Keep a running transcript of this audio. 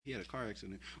He had a car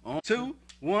accident. On two,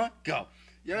 one, go.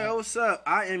 Yo, what's up?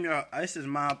 I am your. This is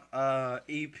my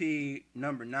EP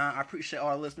number 9. I appreciate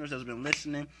all the listeners that's been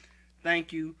listening.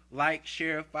 Thank you. Like,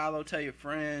 share, follow, tell your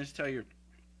friends, tell your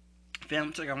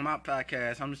family, check out my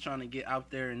podcast. I'm just trying to get out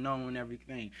there and knowing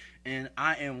everything. And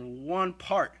I am one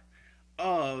part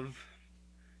of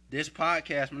this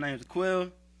podcast. My name is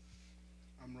Quill.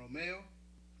 I'm Romeo.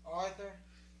 Arthur,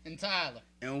 and Tyler.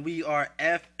 And we are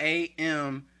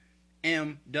FAM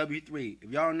MW3. If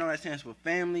y'all don't know, that stands for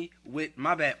family with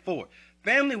 4.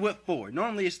 Family with 4.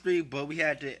 Normally it's 3, but we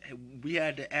had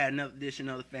to add another addition,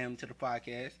 another family to the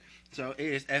podcast. So it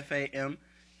is FAM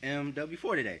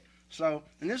MW4 today. So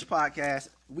in this podcast,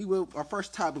 our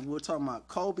first topic we're talking about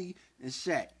Kobe and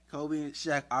Shaq. Kobe and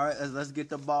Shaq. All right, let's get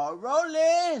the ball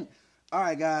rolling. All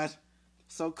right, guys.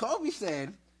 So Kobe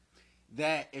said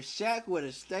that if Shaq would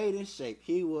have stayed in shape,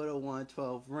 he would have won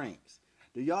 12 rings.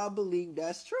 Do y'all believe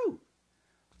that's true?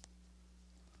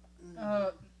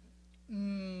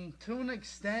 To an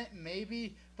extent,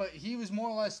 maybe, but he was more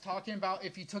or less talking about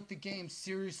if he took the game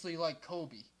seriously like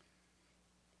Kobe.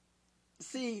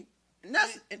 See,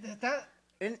 that's That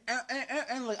and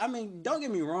look, I mean, don't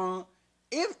get me wrong.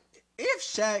 If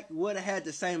Shaq would have had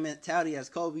the same mentality as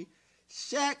Kobe,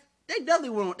 Shaq they definitely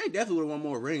would have won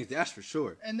more rings. That's for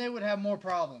sure. and they would have more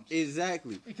problems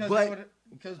Exactly.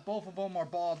 because both of them are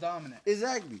ball dominant.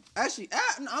 Exactly. Actually,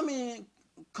 I mean,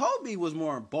 Kobe was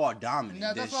more ball dominant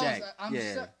Now, than that's what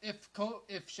Shaq.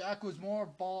 if Shaq was more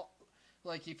ball,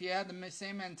 like if he had the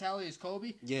same mentality as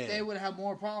Kobe, Yeah. they would have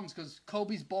more problems because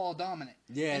Kobe's ball dominant.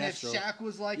 Yeah, and that's if true. Shaq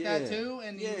was like Yeah. that too,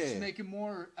 and he Yeah. was making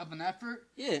more of an effort,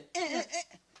 Yeah.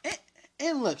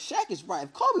 And look, Shaq is right.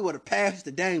 If Kobe would have passed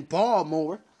the dang ball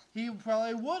more, he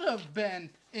probably would have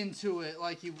been into it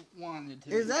like he wanted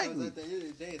to. Exactly. Because at the end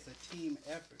of the day, it's a team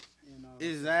effort. You know.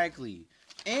 exactly.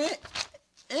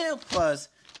 And plus,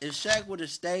 if Shaq would have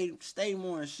stayed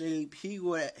more in shape, he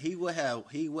would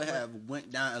have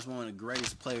went down as one of the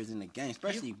greatest players in the game,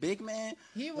 especially big man.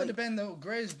 He would have been the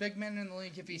greatest big man in the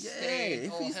league if he stayed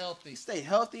if all he healthy. stay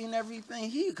healthy and everything.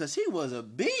 Because he was a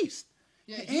beast.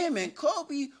 Yeah, Him and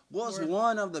Kobe was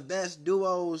one of the best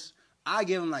duos. I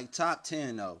give him like top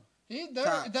 10 though. They're in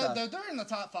the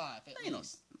top 5 at Ain't no,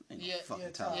 least. ain't no Yeah,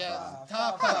 fucking top yeah, 5.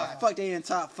 top How the 5. fuck they in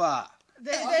top 5?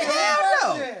 They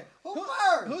Hell no. Who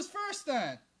first? Who's first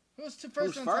then? Who's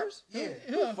first? Who's first? Yeah.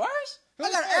 Who first? I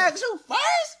Who's gotta first? ask who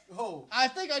first? Oh. I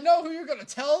think I know who you're gonna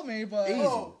tell me, but Easy,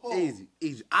 Oh.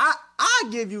 easy. I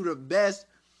give you the best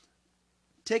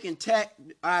tick and tack.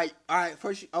 All right.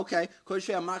 First, okay. First,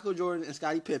 you had Michael Jordan and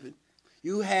Scottie Pippen.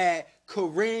 You had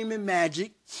Kareem and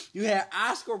Magic. You had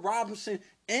Oscar Robertson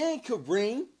and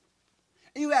Kareem.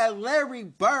 And you had Larry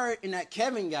Bird and that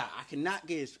Kevin guy. I cannot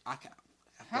get his.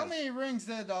 how many rings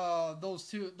did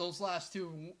those last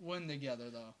two win together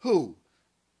though? Who?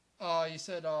 You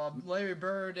said Larry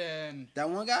Bird and That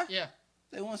one guy? yeah,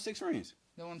 They won 6 rings.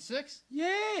 they won 6.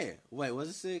 Yeah. Wait, was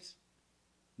it 6?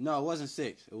 No, it wasn't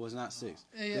 6. It was not 6.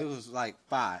 Yeah. It was like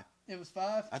 5. It was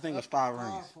 5. I think it was 5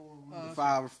 rings.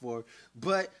 5 or 4.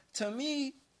 But to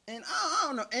me, and I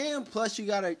don't know, and plus you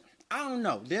gotta, I don't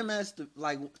know, them as the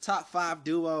like top 5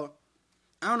 duo.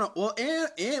 I don't know. Well,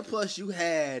 and plus you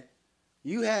had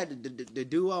the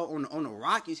duo on the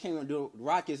Rockets. Came on the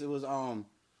Rockets. It was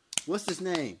what's his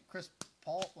name? Chris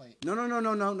Paul. Wait. No. No.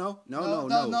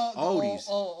 Oldies.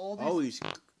 Oldies. Oldies.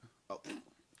 Oh.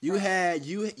 You had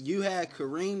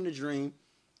Kareem the Dream.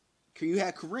 You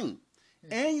had Kareem,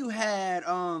 and you had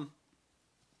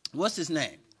what's his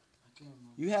name?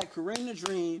 You had Kareem the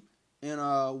Dream and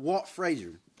Walt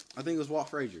Frazier. I think it was Walt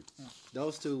Frazier. Yeah.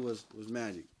 Those two was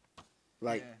magic.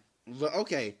 Like, Yeah. but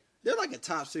okay, they're like a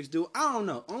top 6 duo. I don't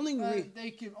know. They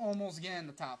could almost get in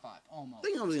the top 5. Almost. I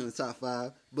think I was in the top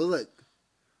 5. But look,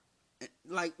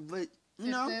 but you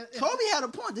know, if- Kobe had a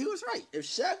point. He was right. If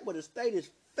Shaq would have stayed his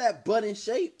fat butt in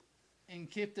shape, And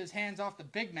kept his hands off the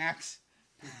Big Macs.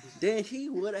 then he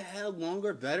would have had a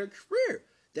longer, better career.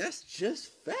 That's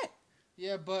just fact.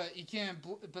 Yeah, but you can't.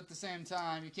 But at the same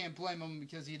time, you can't blame him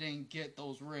because he didn't get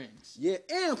those rings. Yeah,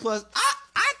 and plus,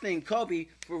 I think Kobe,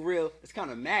 for real, is kind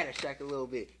of mad at Shaq a little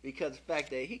bit because the fact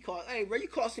that hey, bro, you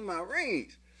costing my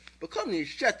rings. But Kobe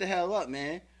needs to shut the hell up,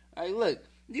 man. Hey, look,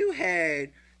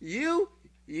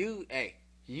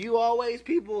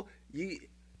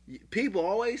 people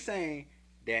always saying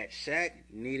that Shaq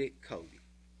needed Kobe.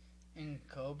 And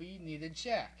Kobe needed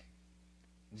Shaq.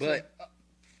 But So,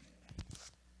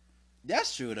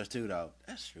 that's true, though.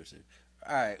 That's true, too.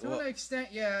 All right, to an extent,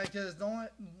 yeah, because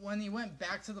when he went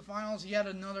back to the finals, he had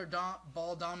another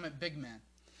ball dominant big man.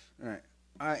 all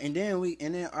right, and then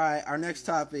all right, our next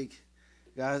topic,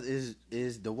 guys,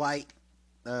 is Dwight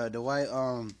Dwight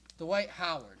Howard.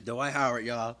 Dwight Howard,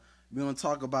 y'all. We're gonna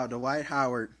talk about Dwight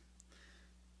Howard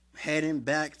heading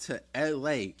back to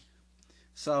LA.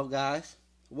 So, guys,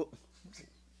 what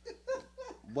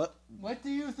do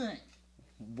you think?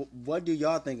 what do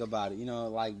y'all think about it? You know,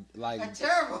 like A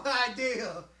terrible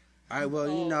idea. all right, well,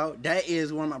 you know, that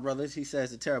is one of my brothers. He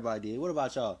says it's a terrible idea. What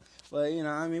about y'all? Well, you know,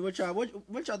 I mean, what y'all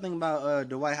think about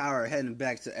Dwight Howard heading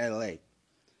back to LA?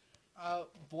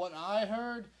 What I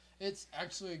heard, it's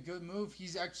actually a good move.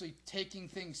 He's actually taking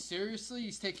things seriously.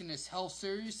 He's taking his health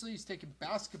seriously. He's taking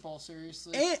basketball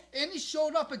seriously. And he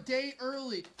showed up a day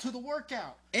early to the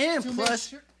workout. And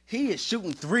plus, he is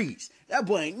shooting threes. That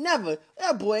boy never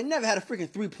had a freaking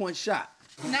 3-point shot.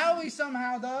 Now he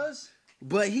somehow does.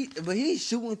 But he's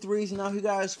shooting threes now. He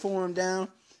got his form down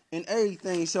and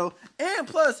everything. So, and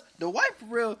plus, the Dwight for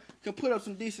real can put up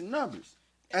some decent numbers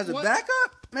as a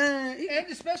backup, man. And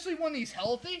especially when he's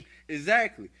healthy.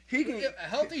 Exactly, he can. A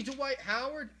healthy Dwight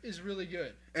Howard is really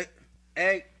good.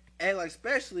 And like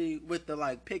especially with the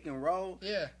like pick and roll.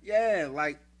 Yeah,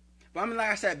 like. But I mean,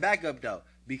 like I said, backup though,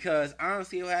 because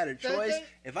honestly, if I had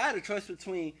a choice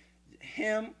between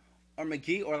him or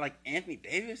McGee or like Anthony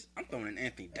Davis, I'm throwing in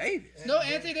Anthony Davis. No,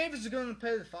 Anthony Davis is going to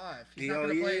play the 5. He's not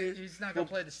going to play. He's not going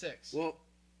to play the 6. Well,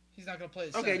 he's not going to play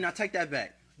the 7. Okay, now take that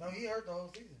back. No, he hurt the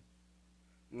whole season.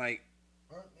 Like,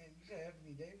 you said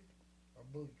Anthony Davis or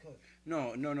Boogie Cousins?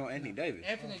 No, Anthony Davis.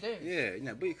 Anthony Davis.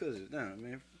 Yeah, Boogie Cousins. Nah,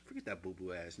 man, forget that boo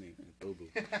boo ass nigga. Boo boo.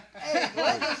 Hey, the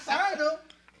Lakers signed him.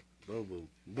 Boo boo.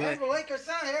 But the Lakers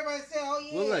signed him. Everybody said, "Oh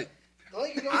yeah." Well, look, the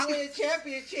Lakers gonna win a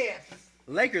championship.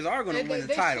 Lakers are going to win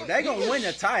the title. They're going to win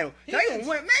the title. They're going to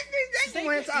win. Man, they can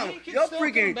win the title. Your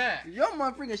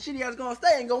motherfucking shitty ass going to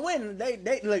stay and going to win. They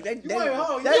run is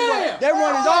over.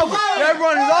 Their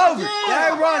run is over.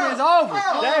 Their run is over.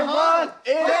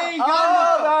 They ain't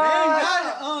got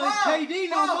KD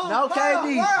no more.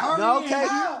 No KD.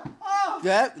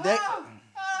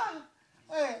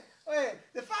 Wait.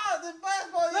 The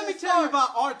basketball. Let me tell you about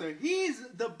Arthur. He's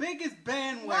the biggest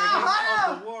bandwagon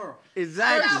of the world.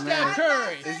 Exactly, man.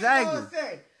 Curry.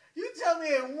 Exactly. You tell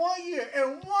me in 1 year,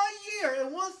 in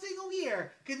one single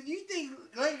year, because you think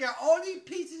they got all these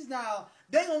pieces now,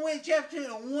 they gonna win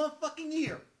championship in one fucking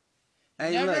year.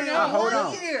 Hey, look,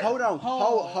 hold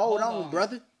on,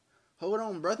 brother. Hold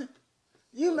on, brother.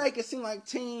 You make it seem like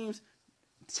teams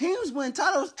win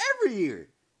titles every year.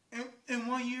 In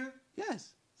 1 year?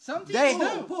 Yes. Some teams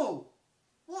do. Pull.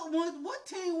 What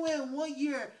team win 1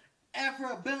 year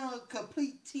after being a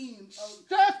complete team?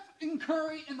 Steph and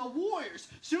Curry and the Warriors.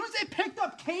 As soon as they picked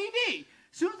up KD,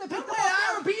 they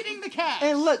were beating the Cavs.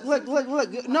 And look.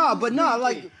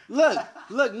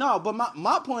 But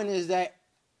my point is that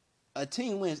a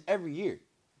team wins every year.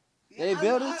 They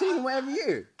build a team every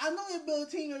year. I know they build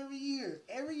a team every year.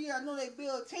 Every year I know they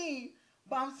build a team,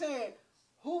 but I'm saying,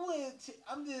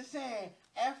 I'm just saying,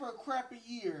 after a crappy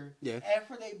year,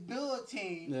 after they build a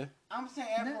team, I'm saying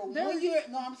after 1 year,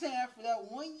 after that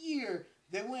 1 year,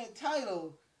 they win a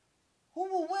title, who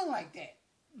will win like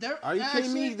that? Are you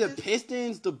kidding me? The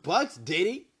Pistons, the Bucks did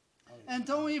it. And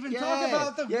don't even talk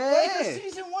about the Lakers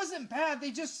season wasn't bad.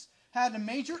 They just had a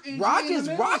major injury.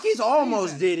 Rockies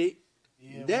almost did it.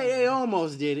 Yeah, they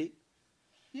almost did it.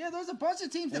 Yeah, there's a bunch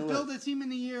of teams that build a team in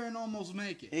a year and almost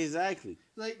make it. Exactly.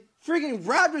 Like freaking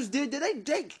Raptors did.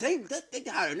 They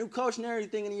got a new coach and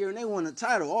everything in the year, and they won the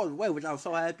title all the way, which I was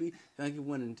so happy. Thank you for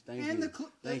winning. Thank you. And the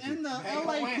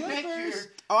LA Clippers.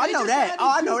 Oh, I know that.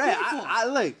 I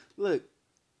look.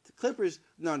 The Clippers.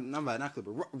 No, not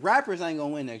Clippers. Raptors ain't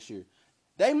gonna win next year.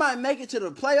 They might make it to the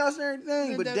playoffs and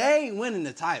everything, but they ain't winning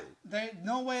the title.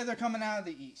 No way they're coming out of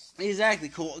the East. Exactly.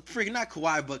 Cool. Freaking not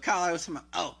Kawhi, but Kyle was talking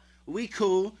about, we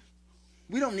cool.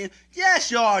 We don't need. Yes,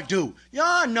 y'all do.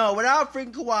 Y'all know without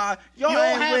freaking Kawhi, y'all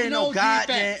ain't winning no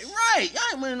goddamn. Right. Y'all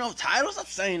ain't winning no titles. I'm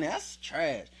saying that's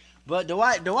trash. But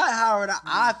Dwight Howard,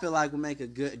 I feel like would make a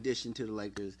good addition to the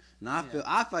Lakers. And I feel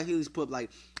like he was put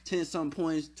like 10-something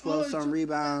points, 12-something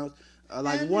rebounds,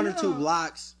 like 1 or 2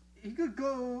 blocks. He could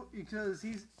go, because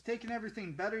he's taking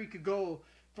everything better, he could go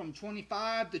from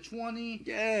 25 to 20.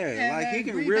 Yeah, like he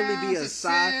can really be a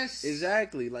solid.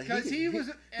 Exactly, like he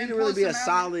can really be a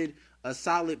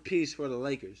solid piece for the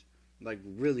Lakers. Like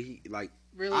really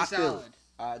really solid.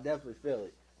 I definitely feel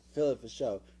it for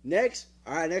sure. Next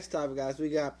topic, guys.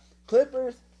 We got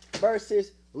Clippers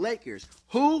versus Lakers.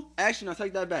 Who? Actually, no,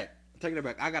 take that back.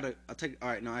 I'll take. All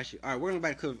right, no, actually, all right. We're going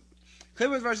back to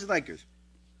Clippers versus Lakers.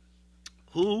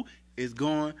 Who's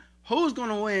going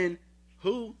to win?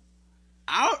 Who?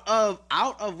 Out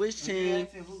of which team?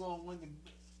 Who's going to win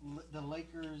the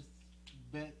Lakers?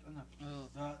 The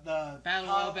Battle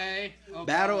of LA.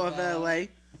 Battle of LA.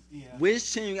 Yeah.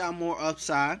 Which team got more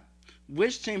upside?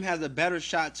 Which team has a better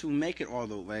shot to make it all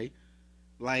the way?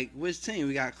 Like, which team?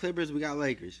 We got Clippers, we got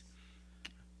Lakers.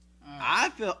 I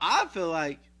feel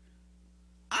like,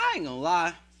 I ain't gonna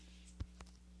lie.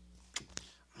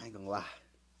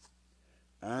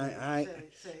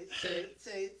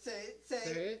 Say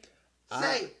it.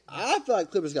 I feel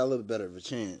like Clippers got a little bit better of a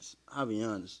chance. I'll be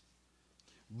honest.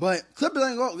 But Clippers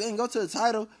ain't go to the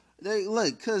title.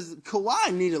 Because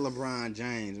Kawhi needed LeBron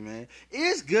James, man.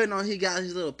 It's good on he got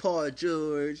his little Paul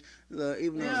George.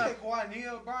 Even though Kawhi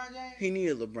needed LeBron James? He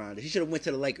needed LeBron. He should have went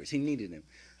to the Lakers. He needed him.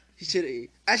 He should have.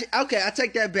 Actually, okay, I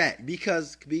take that back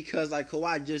because like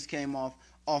Kawhi just came off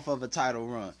of a title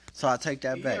run, so I take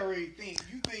that back.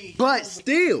 But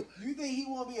still, you think he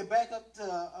won't be a backup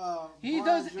to? He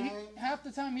does. Half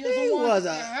the time he doesn't want.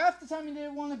 Half the time he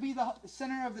didn't want to be the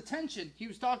center of attention. He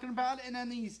was talking about it, and then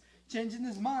he's changing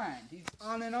his mind. He's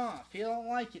on and off. He don't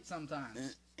like it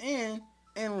sometimes. And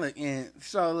look.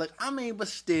 I mean, but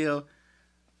still,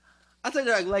 I take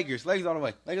that like Lakers all the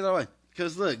way.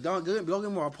 Because look, don't get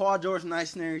more Paul George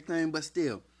nice and everything, but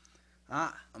still,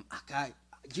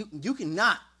 you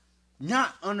cannot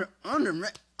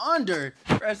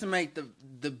underestimate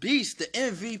the beast, the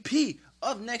MVP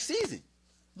of next season.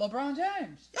 LeBron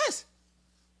James. Yes.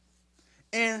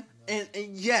 And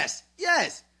yes.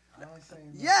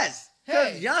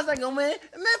 Hey, Giannis ain't gonna man,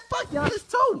 fuck Giannis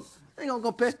too. They ain't gonna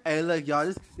compare. Hey, look, y'all,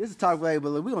 this is talk way, but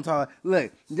look, we gonna talk.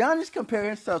 Look, Giannis compare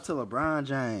himself to LeBron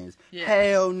James. Yeah.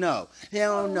 Hell no. They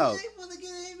want to get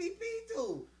an MVP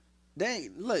too.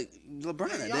 Look,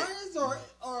 LeBron.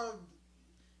 Giannis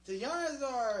to Giannis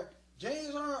or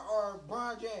James or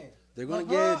LeBron James. They're gonna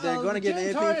give the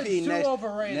MVP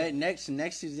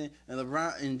next season, and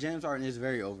LeBron and James Harden is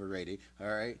very overrated. All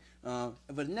right,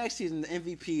 but next season the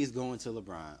MVP is going to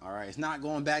LeBron. All right, it's not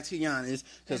going back to Giannis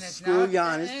because screw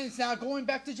Giannis. And it's not going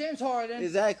back to James Harden.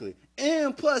 Exactly,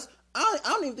 and plus I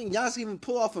don't even think Giannis can even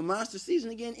pull off a monster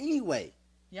season again anyway.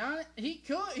 Giannis, he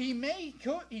could,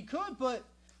 but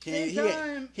he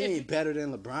ain't better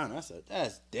than LeBron.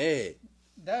 That's dead.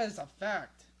 That is a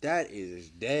fact. That is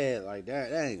dead. Like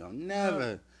that ain't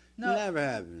gonna never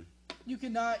happen. You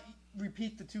cannot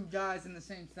repeat the two guys in the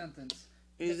same sentence.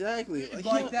 Exactly.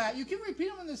 Like that. You can repeat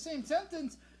them in the same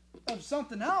sentence of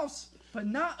something else, but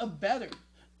not a better.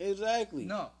 Exactly.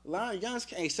 No. Giannis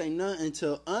can't say nothing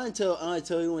until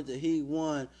he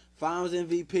won Finals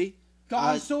MVP.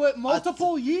 Gone to it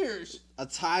multiple years. A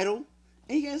title.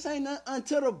 And he can't say nothing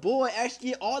until the boy actually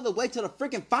get all the way to the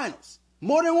freaking finals.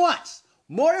 More than once.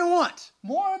 More than one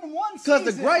season.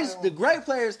 Because the great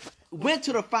players went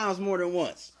to the finals more than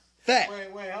once. Fact.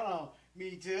 Wait, hold on.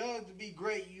 To be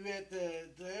great, you have to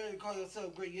call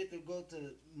yourself great. You have to go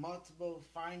to multiple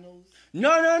finals. No.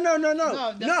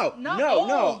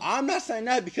 I'm not saying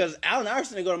that because Allen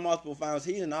Iverson didn't go to multiple finals.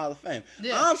 He's in the Hall of Fame.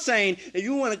 Yeah. I'm saying if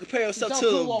you want to compare yourself to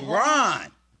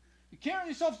LeBron. You compare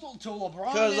yourself to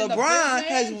LeBron. Because LeBron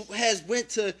has went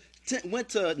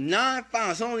to 9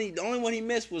 finals. The only one he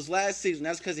missed was last season.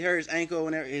 That's because he hurt his ankle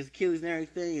and his Achilles and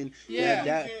everything. And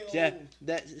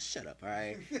that shut up, all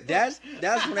right. That's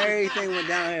when everything went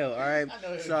downhill, all right.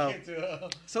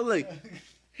 So look,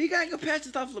 he got compared to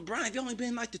stuff with LeBron. He only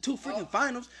been like the 2 freaking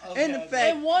finals, and the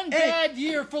fact and one bad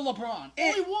year for LeBron,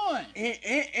 only one.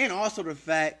 And also the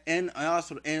fact, and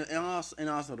also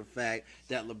the fact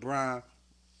that LeBron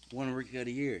won Rookie of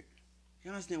the Year.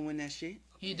 Giannis didn't win that shit.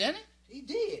 He didn't. He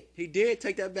did.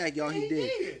 Take that back, y'all. He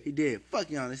did. Fuck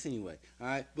Giannis anyway. All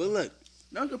right. But look,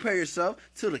 don't compare yourself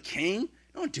to the king.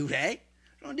 Don't do that.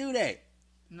 No, don't do that.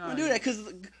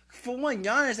 Because for one,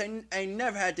 Giannis ain't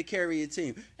never had to carry a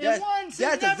team. That's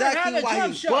exactly why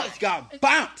his Bucks got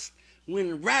bounced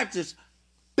when the Raptors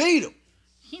beat him.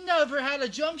 He never had a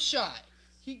jump shot.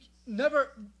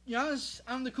 Giannis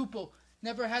Antetokounmpo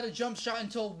never had a jump shot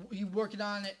until he worked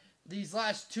on it these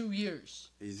last 2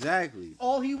 years. Exactly.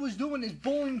 All he was doing is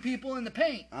bullying people in the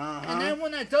paint. And then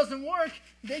when that doesn't work,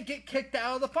 they get kicked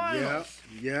out of the finals.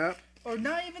 Yep. Or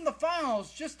not even the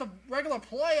finals, just the regular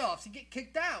playoffs. He get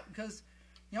kicked out because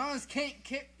Giannis can't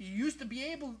kick. He used to be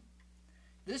able.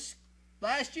 This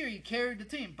last year he carried the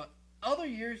team, but other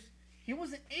years he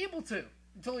wasn't able to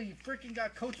until he freaking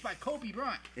got coached by Kobe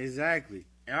Bryant. Exactly.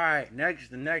 All right.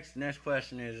 The next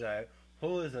question is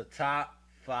who is the top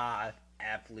 5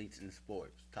 athletes in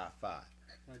sports? Top 5.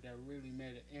 Like that really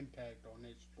made an impact on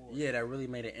their sport. Yeah, that really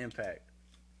made an impact.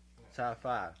 Top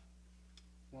 5.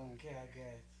 Okay, I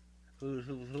guess. Who's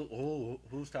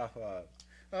top 5?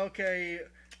 Okay.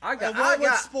 I got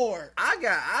sport? I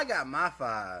got my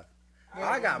 5.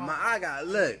 I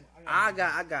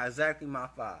got exactly my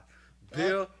 5.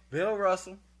 Bill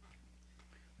Russell,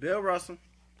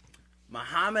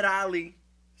 Muhammad Ali,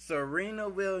 Serena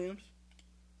Williams,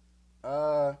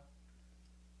 that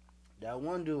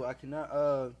one dude I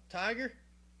cannot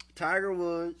Tiger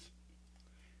Woods,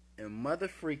 and mother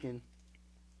freaking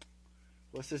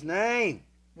what's his name?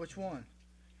 Which one?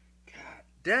 God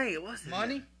dang it! What's his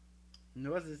Money?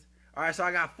 Name? What's his? All right, so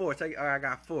I got 4. I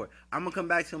got 4. I'm gonna come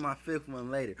back to my 5th one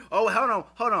later. Oh,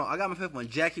 hold on. I got my 5th one.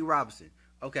 Jackie Robinson.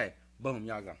 Okay, boom,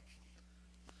 y'all go.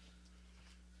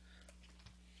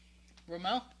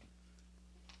 Romel?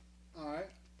 All right.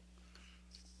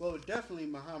 Well, definitely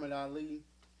Muhammad Ali.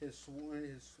 The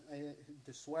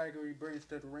swagger he brings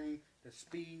to the ring, the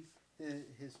speed,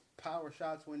 his power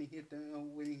shots when he hit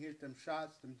them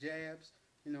shots, them jabs.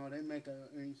 You know, they make a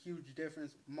huge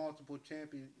difference. Multiple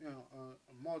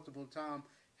time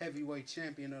heavyweight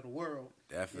champion of the world.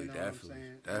 Definitely.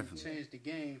 He changed the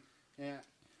game,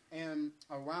 and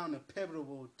around a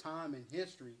pivotal time in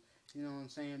history. You know what I'm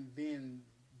saying? Being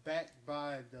backed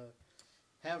by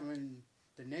having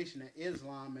the Nation of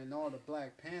Islam and all the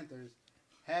Black Panthers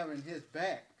having his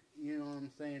back. You know what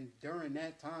I'm saying? During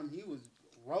that time, he was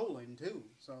rolling too.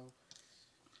 So,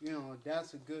 you know,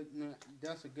 that's a good.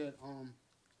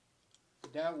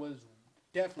 That was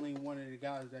definitely one of the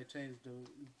guys that changed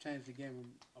the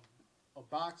game of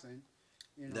boxing.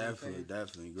 You know,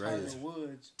 definitely great.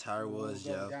 Tiger Woods,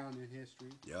 go down in history.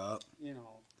 Yup. You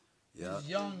know. His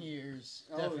young years.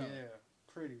 Oh Definitely. yeah,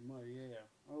 pretty much. Yeah.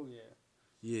 Oh yeah.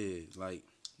 Yeah, like.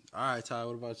 All right, Ty.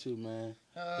 What about you, man?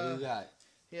 Who you got?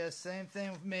 Yeah, same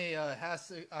thing with me. I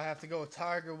have to go with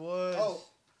Tiger Woods. Oh,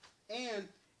 and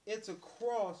it's a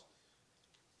cross.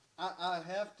 I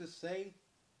have to say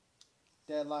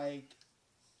that, like,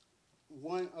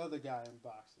 one other guy in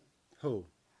boxing. Who?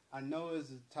 I know it's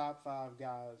the top 5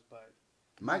 guys, but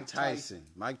Mike Tyson.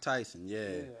 Mike Tyson,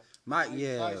 yeah.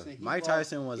 Tyson, Mike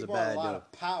Tyson was a bad dude. He brought a lot dude.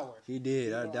 of power. He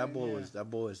did. That boy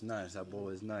is nice. That boy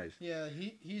is nice. Yeah,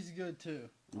 he's good too.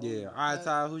 Yeah. All right,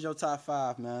 Ty. Who's your top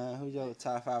 5, man? Who's your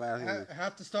top 5 athletes? I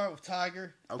have to start with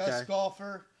Tiger. Okay. Best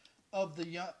golfer of the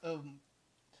young.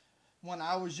 When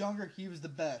I was younger, he was the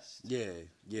best. Yeah.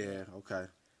 Okay.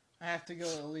 I have to go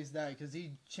at least that because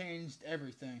he changed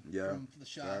everything from the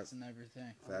shots and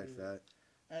everything. Fact.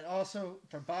 And also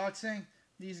for boxing,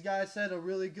 these guys said a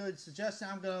really good suggestion.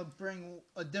 I'm gonna bring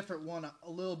a different one, a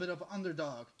little bit of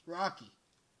underdog, Rocky.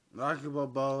 Rocky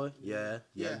Balboa, yeah.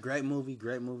 Great movie.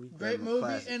 Great movie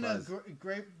classic, and a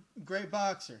great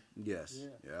boxer. Yes,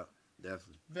 yeah,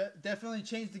 definitely. Definitely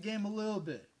changed the game a little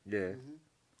bit. Yeah. Mm-hmm.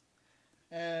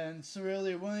 And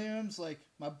Serena Williams, like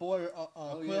my boy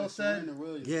Quill said.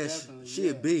 Yes, she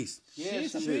a beast. Yeah,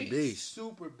 she's a beast.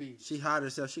 Super beast. She hot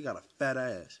herself. She got a fat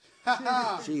ass.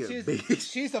 She's a beast.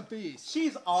 She's a beast.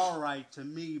 She's all right to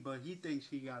me, but he thinks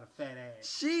she got a fat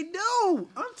ass. She do.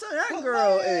 I'm telling you, that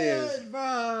girl is. Bro.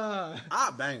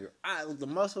 I bang her. The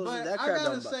muscles. But that I crap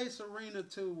gotta don't say Serena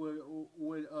too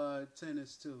with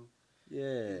tennis too. Yeah.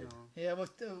 You know. Yeah,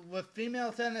 with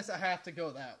female tennis, I have to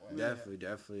go that way.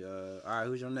 Definitely. All right,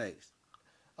 who's your next?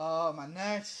 My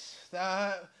next,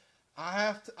 I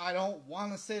don't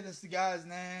want to say this guy's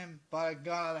name, but I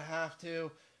gotta have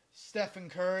to. Stephen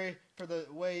Curry, for the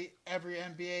way every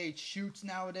NBA shoots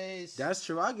nowadays. That's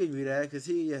true. I'll give you that because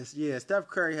Steph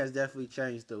Curry has definitely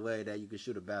changed the way that you can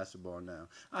shoot a basketball now.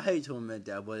 I hate to admit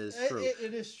that, but it's true.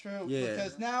 It is true. Yeah.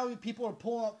 Because now people are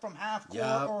pulling up from half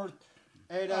court or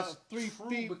Hey, that's 3 true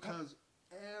feet. Because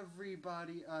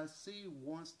everybody I see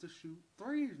wants to shoot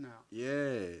threes now.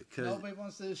 Yeah, because nobody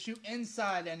wants to shoot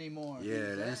inside anymore. Yeah,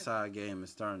 exactly. The inside game is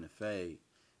starting to fade.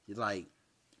 You're like,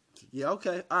 yeah,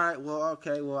 okay, all right,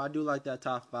 well, I do like that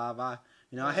top 5. I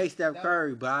hate Steph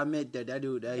Curry, but I admit that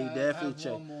dude, he definitely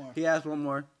changed. He has one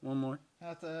more. I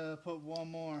have to put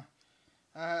one more.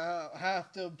 I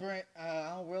have to bring.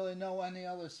 I don't really know any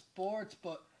other sports,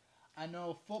 but I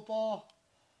know football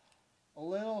a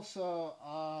little, so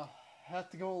have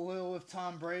to go a little with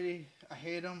Tom Brady. I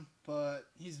hate him, but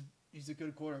he's a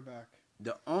good quarterback.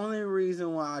 The only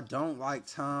reason why I don't like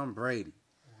Tom Brady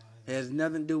has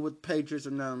nothing to do with Patriots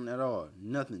or nothing at all.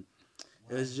 Nothing.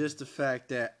 It's just the fact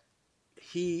that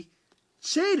he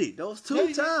cheated those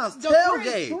 2 times.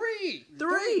 Tailgate.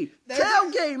 Three.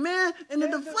 Tailgate, man. And the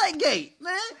Deflategate,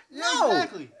 man. No.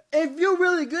 Exactly. If you're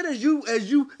really good as you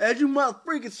mother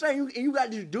freaking say, and you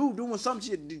got this dude doing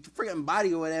something to your freaking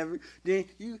body or whatever, then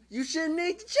you shouldn't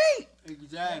need to cheat.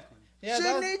 Exactly. Yeah,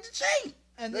 shouldn't need to cheat.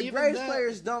 And the greatest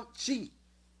players don't cheat.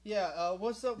 Yeah,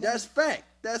 what's up? That's fact.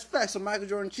 So Michael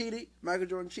Jordan cheated. He did? Michael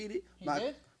Jordan cheated.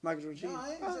 No, I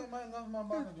ain't say nothing about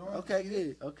Michael Jordan.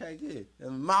 Okay, good.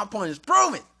 And my point is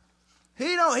proven.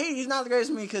 He's not the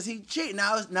greatest to me because he cheated.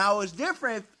 Now it's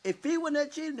different. If he wouldn't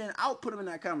have cheated, then I'll put him in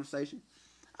that conversation.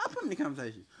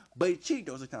 but he cheated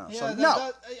those times. Yeah,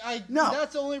 So no.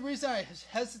 That's the only reason I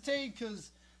hesitate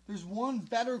because there's one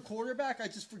better quarterback. I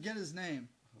just forget his name.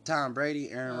 Tom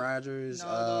Brady, Aaron Rodgers.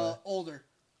 No, older.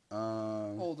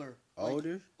 Older.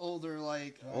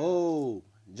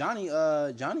 Johnny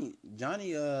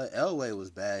Elway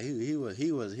was bad. He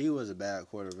was a bad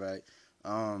quarterback.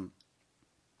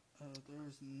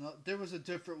 There was a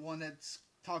different one that's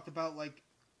talked about like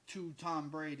to Tom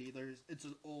Brady. It's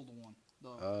an old one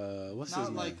though. What's his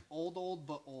name? Not like old,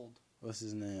 but old. What's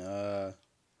his name?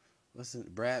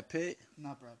 Brad Pitt?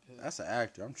 Not Brad Pitt. That's an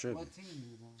actor. I'm tripping. What team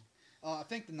is on? I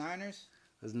think the Niners.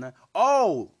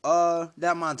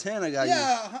 That Montana guy.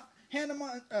 Yeah, Hannah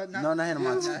Montana. No, not Hannah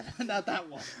Montana. Not that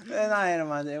one. Not Hannah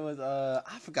Montana. It was I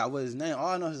forgot what his name. All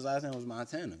I know his last name was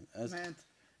Montana.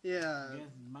 Yeah.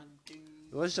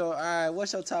 What's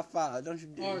your top 5? Don't you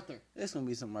do Arthur. It's gonna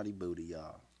be somebody booty,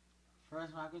 y'all.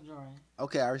 First, Michael Jordan.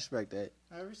 Okay, I respect that.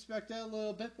 I respect that a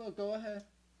little bit, but go ahead.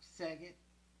 Second,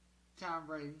 Tom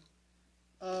Brady.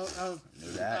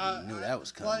 Knew that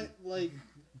was coming.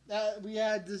 We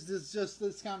had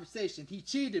this conversation. He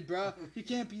cheated, bro. He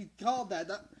can't be called that.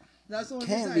 That's the only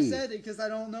reason I said it because I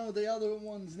don't know the other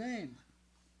one's name.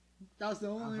 That's the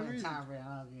only reason. Tom Brady,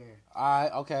 I don't care. All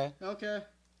right, okay. Okay.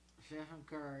 Stephen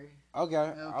Curry. Okay,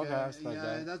 I respect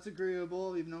that. That's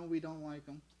agreeable, even though we don't like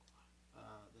him. The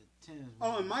tennis.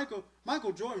 And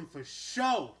Michael Jordan for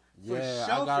sure. Yeah,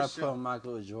 I gotta put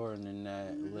Michael Jordan in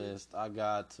that list. I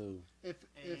got to.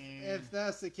 If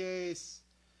that's the case,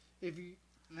 I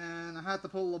have to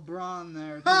put LeBron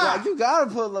there. Yeah, you gotta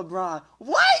put LeBron.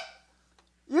 What?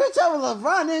 You telling me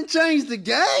LeBron didn't change the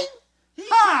game? He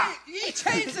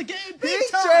changed the game big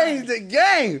time. He changed the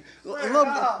game.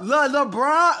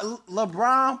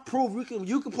 LeBron proved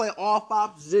you can play all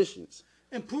 5 positions.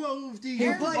 And proved he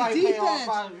can play defense.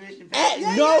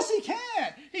 Yes, he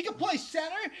can. He can play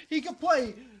center. He can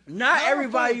play. Not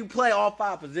everybody you play all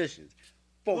 5 positions.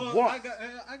 I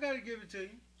gotta give it to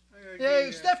you.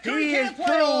 Steph Curry can't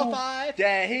play all 5.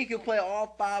 That he can play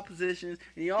all 5 positions,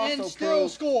 and he also still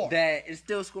score. That it's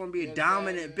still going to be a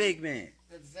dominant big man.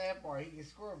 That's the sad part. He can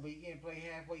score, but he can't play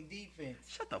halfway defense.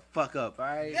 Shut the fuck up, all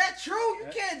right? That's true. You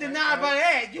can't deny about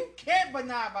that. You can't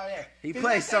deny about that. He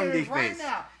plays some defense. Right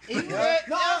now. I'm saying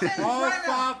this all right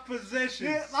now. 5 positions.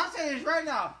 Yeah, I'm saying this right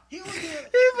now. He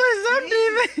plays some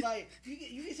defense. Like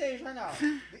you can say this right now.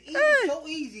 The East is so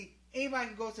easy. Anybody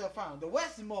can go to the final. The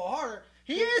West is more harder.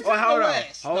 He is in the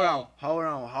West.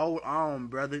 Hold on,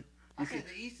 brother. I said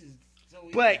the East is so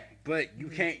easy. But you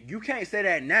can't say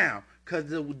that now because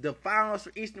the finals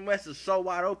for East and West is so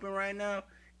wide open right now.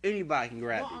 Anybody can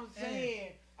grab it.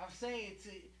 I'm saying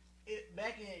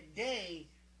back in the day,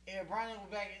 if Brian was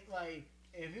back in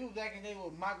if he was back in the day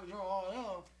with Michael Jordan, all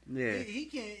of them, he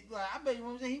can't. I bet you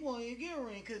what I'm saying. He won't even get a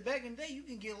ring because back in the day you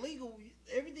can get legal.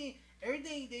 Everything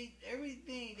they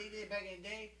did back in the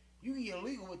day, you can get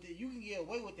legal with it. You can get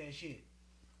away with that shit.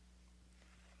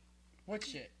 What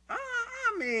shit? I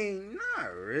mean,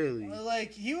 not really.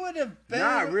 He would have been.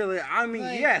 Not really. I mean,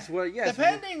 yes. Well, yes.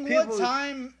 Depending what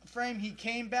time frame he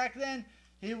came back then,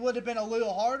 he would have been a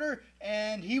little harder,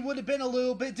 and he would have been a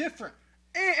little bit different.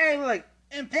 And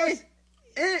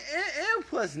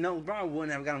plus, no, LeBron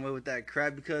wouldn't have gotten away with that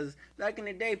crap because back in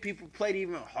the day, people played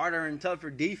even harder and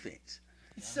tougher defense.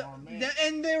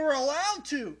 And they were allowed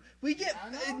to.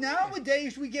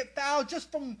 Nowadays we get fouled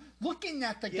just from looking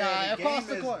at the guy across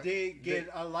the court. Did get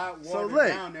a lot watered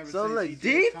down ever since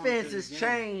defense has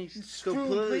changed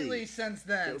completely since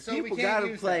then. So people we can't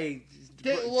gotta play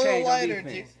a little lighter.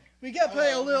 We gotta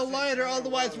play a little lighter,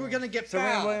 otherwise we're gonna get fouled.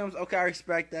 Serena Williams, okay, I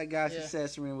respect that guy. She said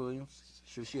Serena Williams.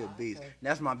 She a beast.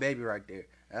 That's my baby right there.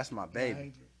 That's my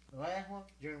baby. The last one,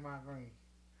 Draymond Green.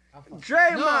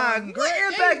 Draymond,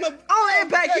 only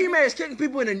impact he made is kicking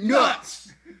people in the nuts.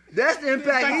 That's the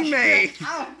impact he made.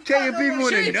 Kicking people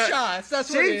in the nuts. Shots, that's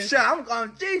what it is. Cheap shot. I'm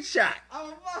calling cheap shot. I'm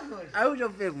a fucker. Who's your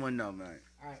 5th one though, man?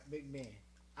 Alright, big man.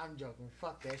 I'm joking.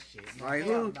 Fuck that shit. Alright,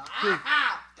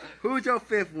 who's your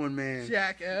 5th one, man?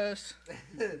 Jackass.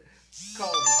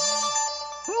 Kobe.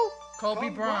 Who? Kobe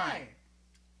Bryant.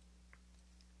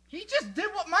 He just did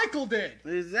what Michael did.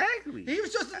 Exactly. He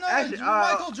was just another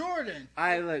Michael Jordan.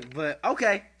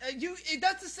 Okay.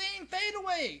 That's the same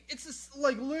fadeaway. It's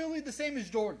literally the same as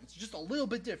Jordan. It's just a little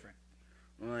bit different.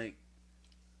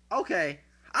 Okay.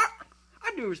 I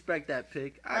do respect that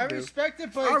pick. I respect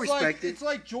it, but it's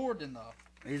like Jordan though.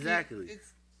 Exactly.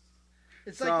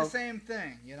 It's like the same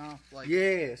thing, you know.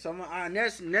 Yeah. So my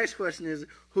next question is,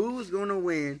 who's gonna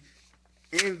win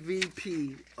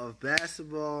MVP of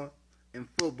basketball and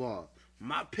football?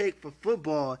 My pick for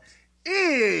football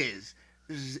is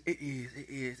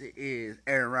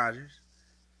Aaron Rodgers.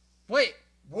 Wait,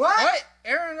 What?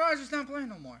 Aaron Rodgers not playing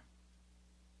no more.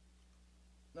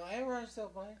 No, Aaron Rodgers still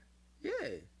playing.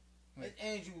 Yeah.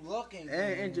 Andrew Luck ain't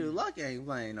playing. Andrew Luck ain't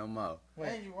playing no more.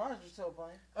 Andrew Rodgers still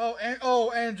playing.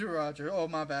 Andrew Rodgers. Oh,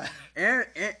 my bad.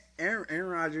 Aaron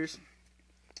Rodgers.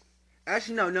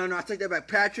 Actually, no. I take that back.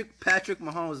 Patrick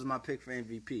Mahomes is my pick for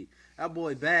MVP. That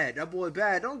boy bad.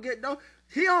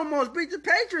 He almost beat the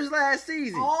Patriots last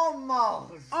season.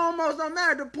 Almost don't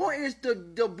matter. The point is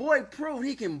the boy proved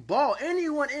he can ball. And he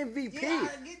won MVP. Yeah,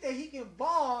 I get that he can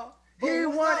ball. He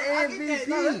won MVP.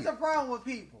 No, that's the problem with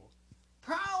people.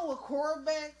 Problem with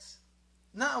quarterbacks,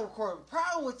 not with quarterbacks.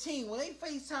 Problem with teams when they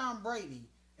face Tom Brady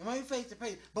and when they face the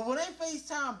Patriots. But when they face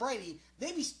Tom Brady,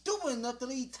 they be stupid enough to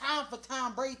leave time for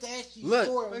Tom Brady to actually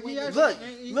score and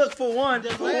win. Look for one.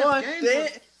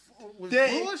 Was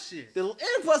bullshit.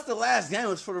 And plus the last game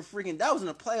was for the freaking. That was in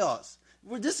the playoffs.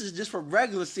 This is just for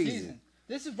regular season.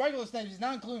 This is regular season. He's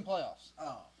not including playoffs.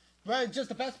 Oh. Right, just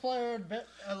the best player. Patrick.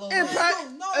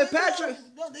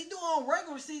 They do on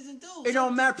regular season too. It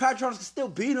don't matter. Patrick Mahomes can still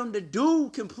beat him. The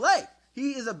dude can play.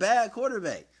 He is a bad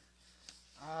quarterback.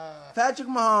 Patrick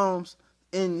Mahomes,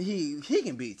 and he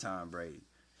can beat Tom Brady.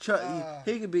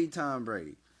 He can beat Tom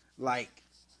Brady. Like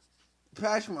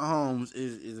Patrick Mahomes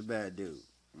is a bad dude.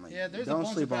 Like, there's don't a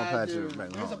bunch sleep of on bad Patrick dudes.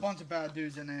 Mahomes. There's a bunch of bad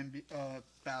dudes in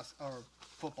or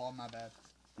football. My bad.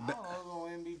 I don't know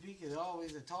MVP because it's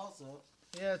always a toss up.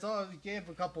 Yeah, it's all. We gave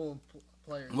a couple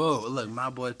players. Whoa, look, my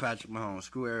boy Patrick Mahomes.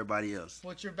 Screw everybody else.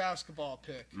 What's your basketball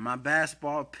pick? My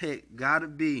basketball pick gotta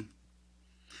be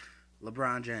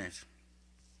LeBron James.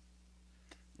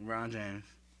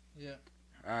 Yeah.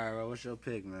 All right, well, what's your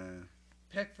pick, man?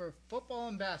 Pick for football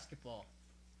and basketball.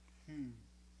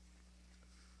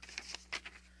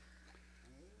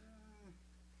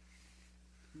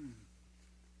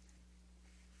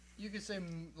 You could say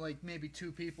like maybe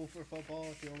 2 people for football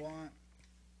if you want.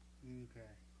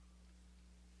 Okay.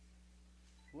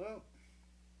 Well,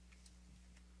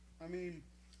 I mean,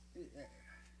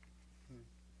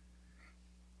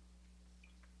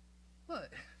 what?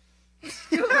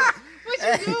 What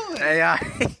you doing? Hey, all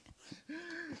right.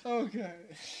 Okay.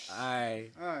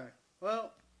 All right.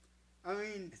 Well, I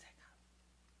mean,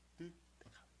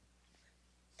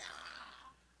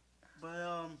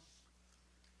 but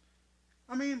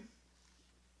I mean,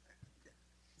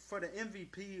 for the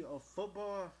MVP of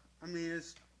football, I mean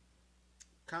it's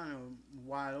kind of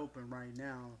wide open right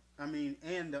now. I mean,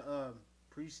 and the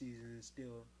preseason is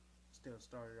still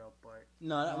started up, but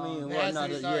well,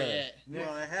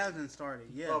 it hasn't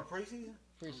started yet. Oh, preseason?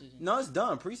 Preseason. No, it's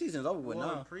done. Preseason's over with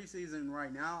now. Preseason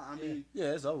right now. I mean,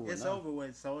 it's over with. It's over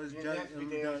with. So it's just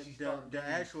the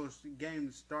actual game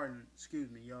is starting.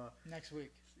 Excuse me, y'all. Next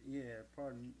week. Yeah,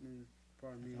 pardon me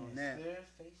on that.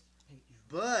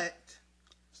 But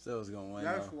still is gonna win.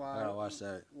 That's though. why Gotta watch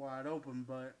that. Wide open,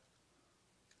 but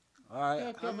all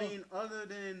right. I mean, other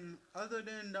than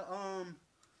the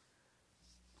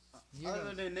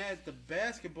other than that, the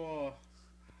basketball.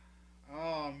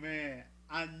 Oh man,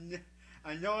 I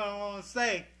know what I want to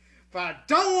say, but I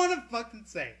don't want to fucking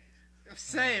say.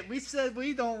 Say it. We said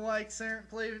we don't like certain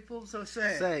people, so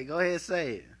say it. Say it. Go ahead,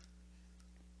 say it.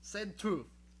 Say the truth.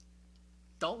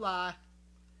 Don't lie.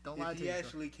 Don't lie to If he yourself.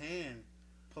 actually can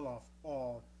pull off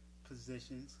all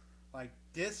positions like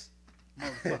this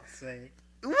motherfucker say.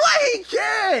 What he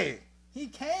can? He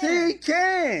can. He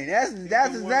can. That's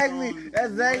exactly one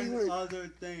other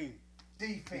thing.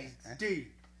 Defense. D.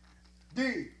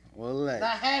 Well, let.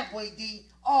 Not halfway D,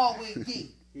 all way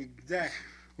D. Exactly.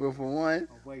 Well, for one.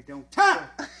 Oh wait, don't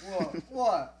talk.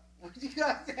 What you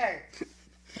got there?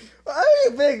 What do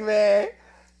you think, man?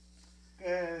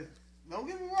 Don't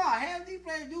get me wrong. Half these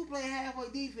players do play halfway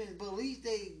defense, but at least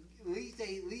they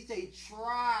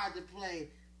try to play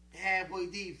halfway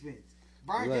defense.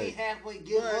 Burns ain't halfway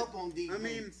give up on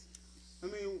defense. I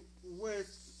mean,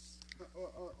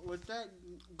 with that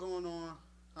going on,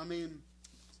 I mean,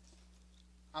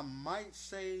 I might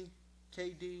say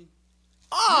KD.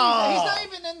 Oh, he's not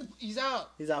even in. He's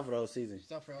out. He's out for the whole season.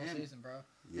 He's out for the whole season, bro.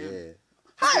 Yeah.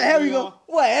 How the hell you go?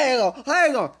 Wait, hang on.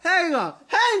 Hang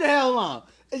the hell on.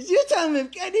 You telling me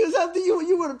if KD was up to you,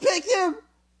 you would have picked him?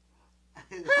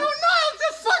 Hell no, I'm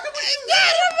just fucking with you.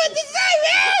 Yeah, I'm about to say,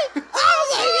 man. I was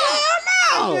like,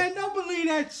 hell no. Man, don't believe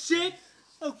that shit.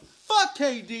 Fuck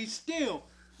KD still.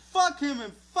 Fuck him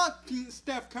and fuck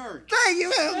Steph Curry. Thank you,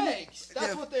 man. Thanks.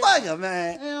 That's what they fuck him,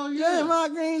 man. Hell yeah. Yeah, my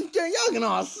green shirt, y'all can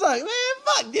all suck, man.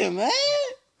 Fuck them, man.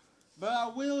 But I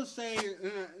will say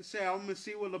I'm gonna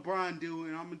see what LeBron do,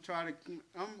 and I'm gonna try to.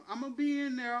 I'm gonna be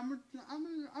in there. I'm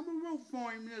gonna root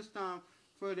for him this time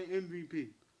for the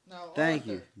MVP. Now, Thank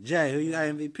you, Jay. Who you got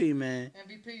MVP, man?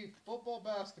 MVP football,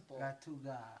 basketball. Got 2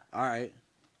 guys. All right.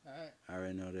 All right. I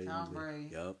already know they. Tom Brady.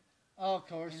 Yup. Oh, of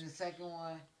course. And the second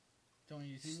one, Don't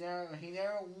use. he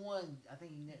never won. I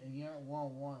think he never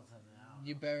won something.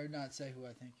 You better not say who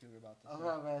I think you're about to say. What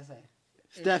was I about to say?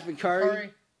 Stephen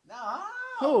Curry. No.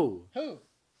 Who?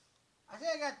 I said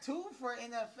I got 2 for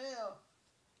NFL.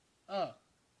 Oh.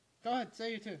 Go ahead.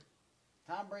 Say you two.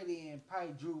 Tom Brady and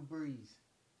probably Drew Brees.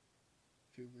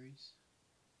 Drew Brees.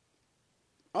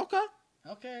 Okay.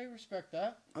 Okay, I respect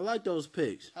that. I like those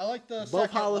picks. I like the both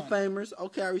second Hall of one. Famers.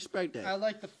 Okay, I respect that. I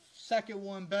like the second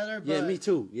one better. But Yeah, me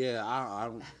too. Yeah, I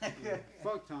don't.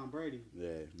 Fuck Tom Brady.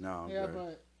 Yeah, no. Yeah, bro.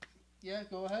 but yeah,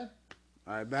 go ahead.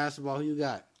 All right, basketball. Who you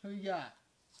got? Who you got?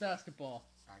 Basketball.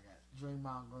 I got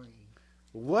Draymond Green.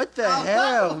 What the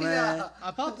hell, man?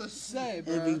 I'm about to say,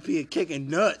 bro. MVP of kicking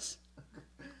nuts.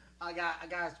 I got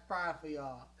a surprise for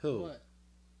y'all. Who? What?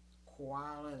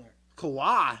 Kawhi Leonard.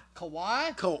 Kawhi.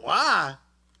 Kawhi?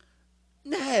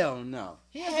 Hell no.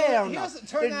 He Hell no. hasn't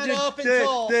turned that up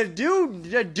until the dude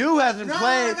hasn't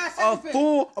played a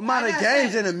full amount of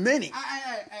games in a minute.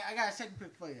 I got a second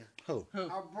pick for you. Who?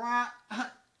 LeBron.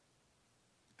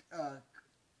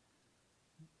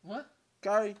 What?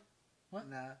 Curry? What?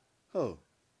 Nah. Who?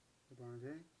 LeBron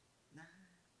James. Nah.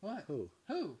 What?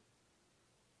 Who?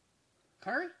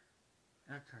 Curry?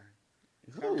 Not Curry.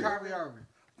 Who? Kyrie Irving.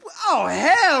 Oh,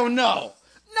 hell no.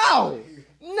 No.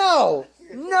 No.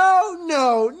 No,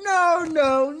 no, no,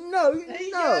 no, no, Hey,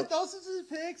 no. yeah, those are his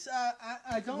picks.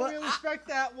 I don't really respect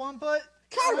that one, but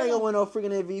Kyrie ain't gonna win no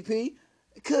freaking MVP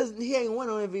because he ain't win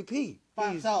no MVP. by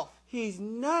himself. He's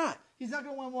not. He's not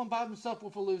gonna win one by himself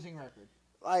with a losing record.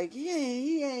 Like,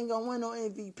 he ain't gonna win no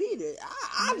MVP.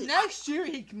 Next year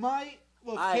he might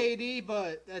with KD,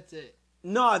 but that's it.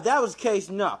 No, if that was the case,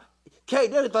 no. They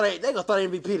gonna throw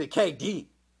MVP to KD.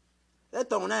 They're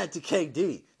throwing that to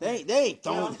KD. They ain't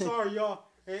throwing. Yeah, I'm sorry, y'all.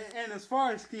 And as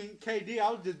far as KD,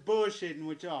 I was just bullshitting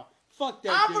with y'all. Fuck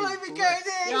that I dude. believe in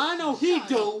KD. Yeah, I know he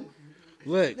do.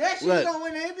 Look, That shit gonna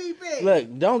win the MVP.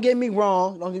 Look, don't get me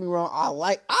wrong. I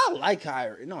like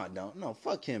Kyrie. No, I don't. No,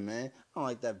 fuck him, man. I don't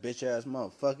like that bitch ass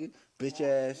motherfucker. Bitch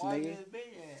ass nigga.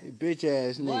 Bitch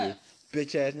ass nigga.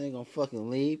 Bitch ass nigga gonna fucking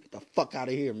leave. Get the fuck out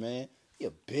of here, man. You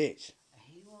a bitch.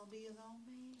 He wanna be his own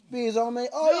man. Be his own man.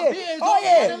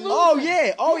 Oh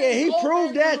yeah. He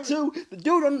proved that too. The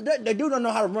dude don't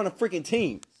know how to run a freaking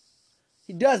team.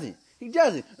 He doesn't. In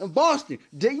Boston,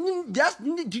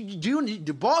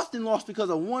 Boston lost because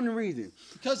of one reason.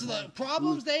 Because of the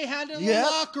problems they had in the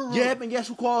locker room. Yep, and guess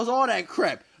who caused all that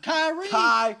crap? Kyrie,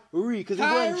 because he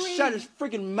wouldn't shut his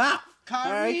freaking mouth.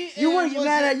 Kyrie, you want to get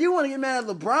mad at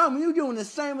LeBron when you doing the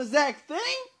same exact thing?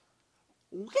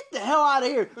 Get the hell out of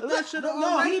here. But that should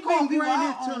have he been be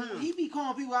granted to him. He be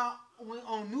calling people out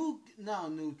on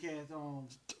newscast on.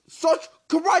 Such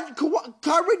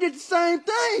Kyrie did the same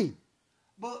thing.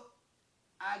 But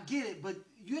I get it. But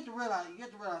you have to realize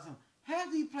something.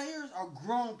 Half these players are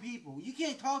grown people. You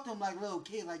can't talk to them like little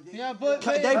kids. Like they, yeah, but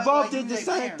they both like did the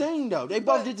same thing though. They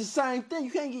both did the same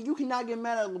thing. You cannot get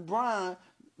mad at LeBron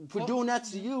for doing that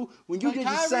to you when you did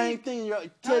the same thing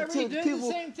to Kyrie did people.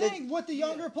 The same thing with the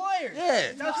younger players.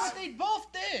 Yeah, that's what they both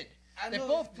did. They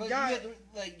both got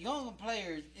like younger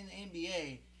players in the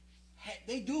NBA.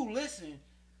 They do listen.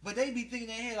 But they be thinking in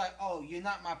their head like, "Oh, you're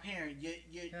not my parent.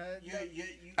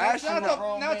 That's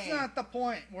not the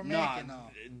point we're making.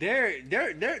 Though.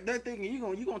 They're thinking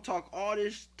you gonna talk all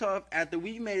this stuff after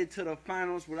we made it to the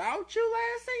finals without you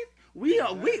last season.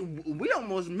 We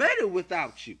almost made it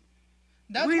without you.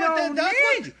 That's what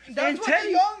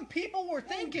the young people were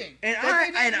thinking. And I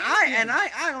ain't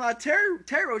gonna lie,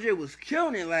 Terry Rozier was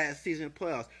killing it last season in the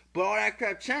playoffs. But all that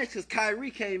crap changed because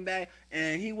Kyrie came back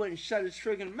and he wouldn't shut his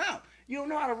freaking mouth. You don't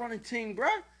know how to run a team, bro.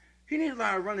 He needs to learn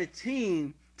how to run a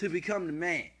team to become the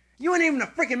man. You ain't even a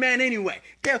freaking man anyway.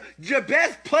 Your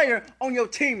best player on your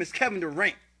team is Kevin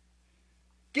Durant.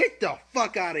 Get the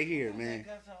fuck out of here, man.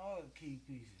 That's all the key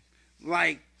pieces.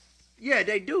 Like, yeah,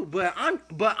 they do. But I'm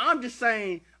just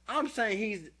saying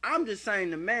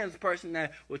the man's person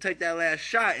that will take that last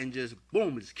shot and just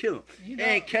boom, just kill him.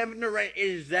 And Kevin Durant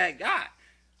is that guy.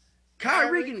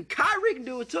 Kyrie can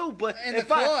do it too, but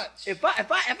if I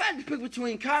had to pick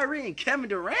between Kyrie and Kevin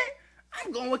Durant,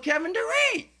 I'm going with Kevin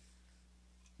Durant.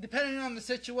 Depending on the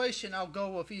situation, I'll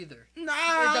go with either. Nah,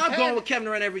 I'm going with Kevin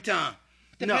Durant every time.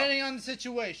 Depending on the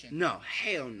situation. No,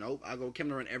 hell no. I go with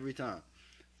Kevin Durant every time.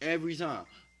 Every time.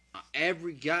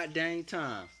 Every goddamn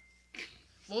time.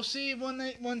 We'll see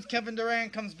when Kevin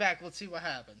Durant comes back. Let's see what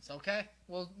happens, okay?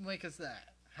 We'll make us that.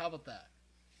 How about that?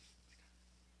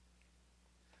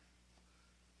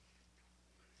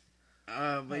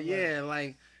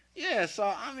 So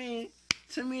I mean,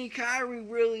 to me, Kyrie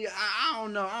really, I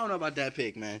don't know about that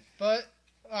pick, man. But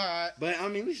All right. But I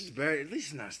mean, at least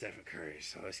it's not Stephen Curry,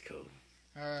 so it's cool.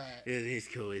 All right. It's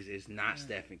cool. It's not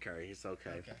Stephen Curry. It's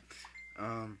okay.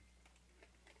 Didn't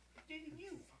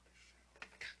you?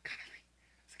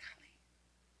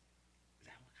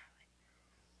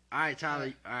 All right,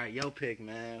 Tyler. All right, your pick,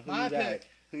 man. My pick.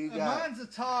 Who you got? Mine's a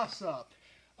toss-up.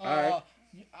 All right.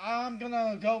 I'm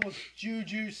gonna go with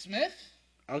Juju Smith.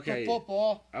 Okay. For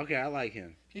football. Okay, I like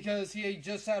him because he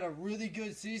just had a really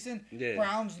good season. Yeah.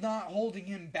 Brown's not holding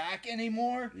him back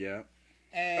anymore. Yeah.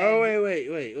 And wait.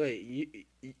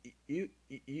 You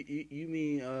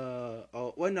mean no,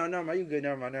 never mind. You good?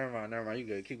 Never mind. You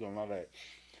good? Keep going. My bad.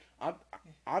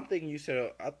 I'm thinking you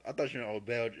said I thought you were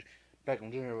Odell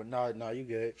Beckham Jr. But no, you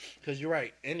good? Because you're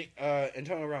right.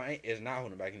 Antonio Brown is not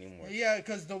holding back anymore. Yeah,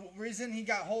 because the reason he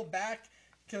got hold back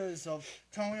because of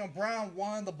Antonio Brown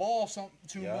wanted the ball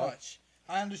too much.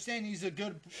 I understand he's a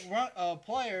good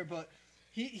player, but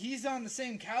he's on the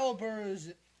same caliber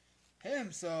as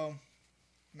him, so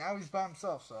now he's by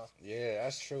himself. So yeah,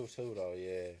 that's true too, though.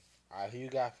 Yeah. All right, who you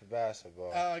got for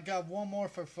basketball? I got one more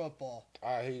for football.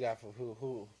 All right, who you got for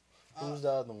who? Who's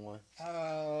the other one?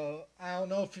 I don't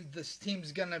know if this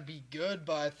team's gonna be good,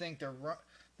 but I think their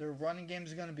running game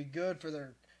is gonna be good for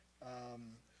their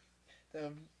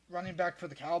running back for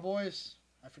the Cowboys.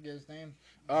 I forget his name.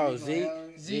 Oh,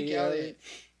 Zeke Elliott.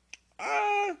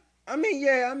 I mean,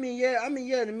 to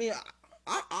me,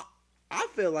 I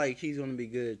feel like he's gonna be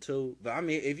good too. But I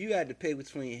mean, if you had to pick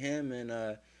between him and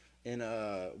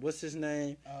what's his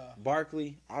name?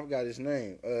 Barkley. I've got his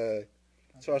name.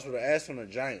 Starts with an S on the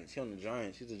Giants. He's on the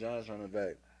Giants. He's the Giants running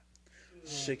back.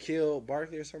 Shaquille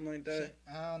Barkley or something like that.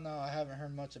 I don't know. I haven't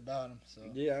heard much about him. So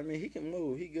yeah, I mean, he can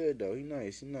move. He good though. He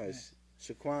nice. Yeah.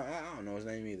 Shaquan. I don't know his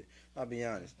name either. I'll be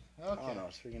honest. Okay. I don't know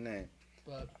his freaking name.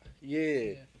 But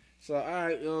yeah. So all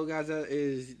right, yo guys,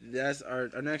 that's our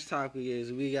next topic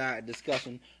is we got a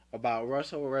discussion about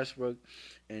Russell Westbrook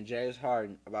and James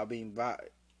Harden about being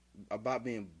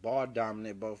ball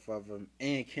dominant, both of them,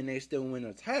 and can they still win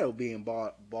a title being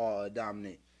ball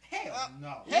dominant? Hell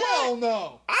no. Hell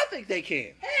no. I think they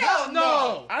can. Hell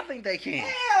no. I think they can.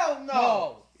 Hell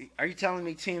no. Are you telling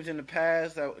me teams in the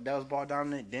past that was ball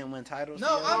dominant didn't win titles?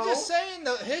 No, I'm just saying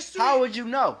the history. How would you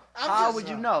know? How would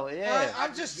you know? Yeah.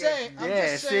 I'm just saying.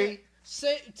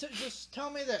 Just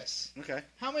tell me this. Okay.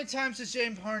 How many times has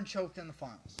James Harden choked in the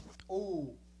finals?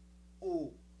 Ooh.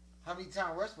 How many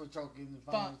times Westbrook choked in the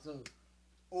finals too?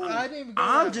 I didn't even go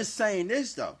I'm just saying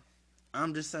this though.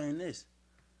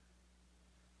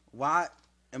 Why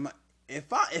am I?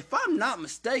 If I'm not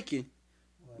mistaken,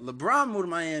 LeBron moved to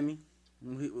Miami.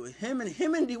 Him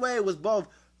and D-Wade was both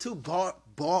two ball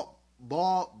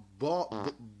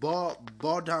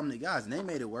dominant guys, and they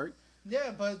made it work.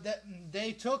 Yeah, but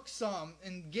they took some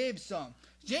and gave some.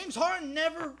 James Harden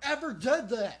never ever did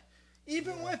that.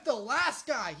 Even with the last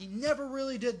guy, he never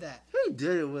really did that. He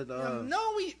did it with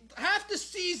half the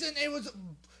season it was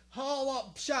haul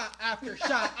up shot after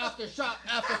shot after shot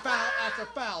after foul after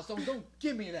foul. So don't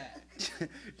give me that.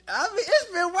 I mean,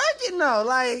 it's been working though.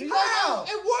 Like, how?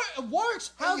 It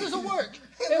works. How does it work?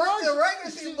 It works in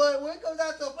regular season, but when it comes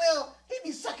out to the playoff, he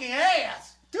be sucking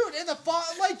ass. Dude, in the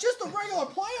just a regular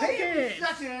playoff game.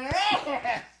 Sucking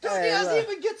ass. Dude, he doesn't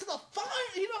even get to the final.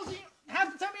 He doesn't even.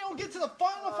 Half the time he don't get to the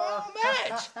final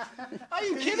match. Are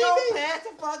you kidding me? He don't pass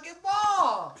the fucking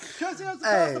ball. Because he doesn't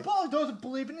pass the ball. He doesn't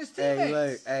believe in his teammates.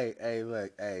 Look.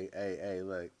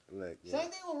 Same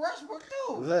thing with Westbrook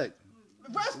too. Look.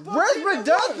 Westbrook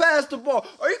does pass the ball.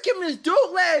 Are you kidding me? This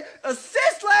dude led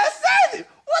assist last season.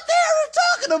 What the hell are you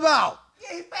talking about?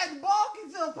 Yeah, he passed the ball to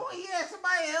the point he had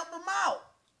somebody to help him out.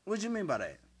 What do you mean by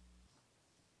that?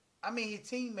 I mean his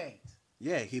teammates.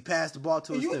 Yeah, he passed the ball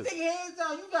to his You think hands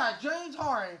down you got James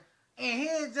Harden and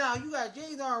hands down you got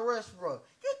James Harden Westbrook.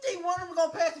 You think one of them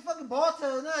gonna pass the fucking ball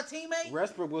to another teammate?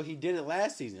 Westbrook, well, he did it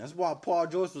last season. That's why Paul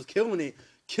George was killing it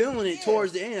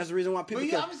towards the end. That's the reason why people.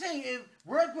 I'm saying if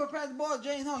Westbrook passed the ball to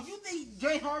James Harden, you think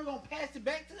James Harden gonna pass it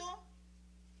back to him?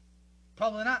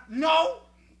 Probably not. No.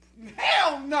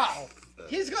 Hell no.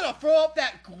 He's gonna throw up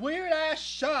that weird ass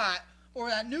shot. Or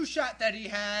that new shot that he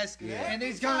has, and then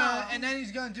he's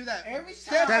gonna do that every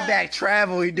step back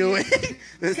travel. He doing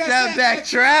the step back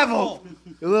travel,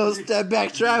 a little step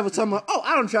back travel. Talking about,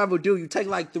 I don't travel, dude. You take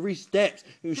like 3 steps,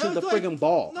 you shoot the freaking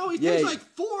ball. No, he takes like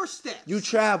 4 steps. You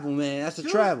travel, man. That's a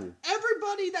travel.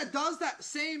 Everybody that does that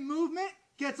same movement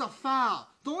gets a foul.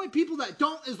 The only people that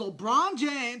don't is LeBron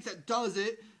James that does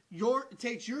it.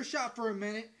 Takes your shot for a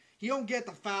minute. He don't get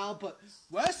the foul, but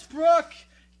Westbrook.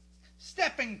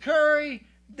 Stephen Curry,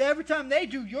 every time they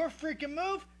do your freaking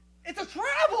move, It's a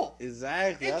travel.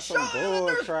 Exactly. It's That's some bull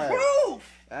crap. Proof.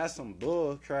 That's some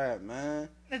bull crap, man.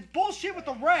 It's bullshit with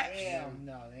the refs. Hell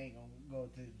no, they ain't gonna go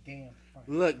to the damn front.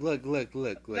 Look.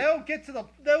 They'll get to the.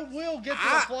 They will get to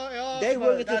the playoffs. They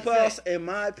will get to the playoffs, it. in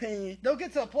my opinion. They'll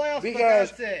get to the playoffs, Because,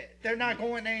 but that's it. They're not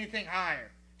going anything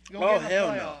higher. Oh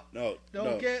hell no.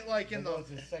 They'll get like in They'll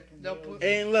the go to second. they'll put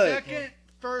And look. second,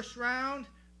 first round.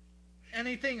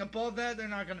 Anything above that, they're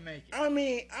not gonna make it. I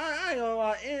mean, I ain't gonna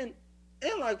lie, and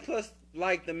like plus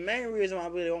like the main reason why I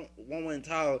really won't win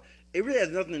title, it really has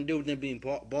nothing to do with them being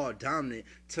ball dominant.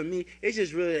 To me, it's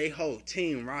just really they whole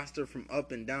team roster from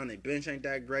up and down. Their bench ain't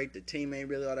that great. The team ain't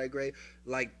really all that great.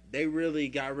 Like they really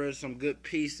got rid of some good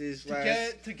pieces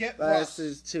to get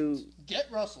Russell. Get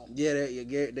Russell. Yeah,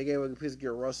 they gave a good piece to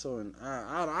get Russell, and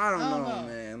I don't know,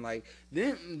 man. Like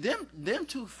them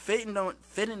two fitting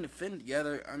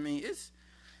together. I mean, it's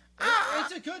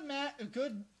a good match.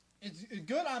 It's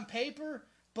good on paper,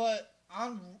 but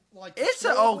on like it's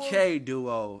an okay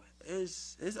duo.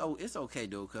 It's okay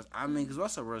duo because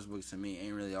Russell Westbrook to me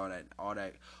ain't really all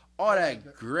that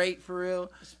great for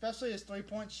real. Especially his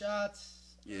 3-point shots.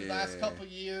 Yeah. The last couple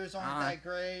years aren't that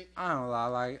great. I don't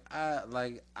lie.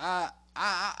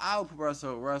 I would put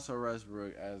Russell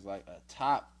Westbrook as like a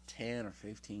top 10 or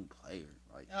 15 player.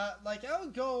 Like I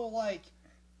would go like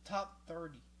top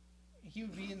 30. He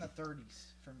would be in the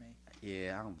 30s for me.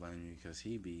 Yeah, I don't blame you because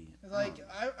he be like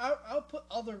I'll put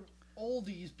other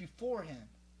oldies before him.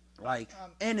 Like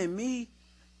Enemy.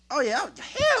 Oh yeah,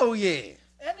 hell yeah.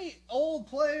 Any old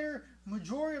player,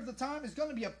 majority of the time, is going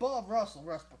to be above Russell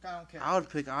Westbrook. I don't care. I would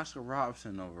pick Oscar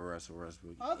Robertson over Russell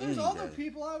Westbrook. There's other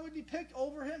people I would pick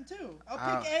over him too.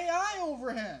 I'll pick AI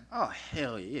over him. Oh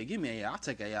hell yeah, give me AI. I'll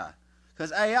take AI.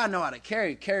 Because AI know how to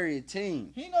carry a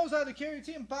team. He knows how to carry a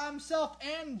team by himself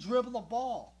and dribble the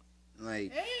ball.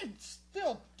 Like and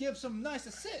still give some nice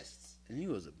assists. And he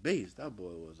was a beast. That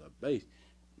boy was a beast.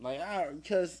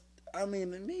 Because to me,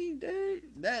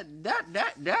 that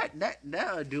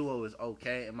duo is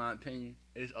okay in my opinion.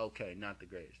 It's okay, not the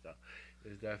greatest though.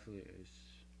 It's definitely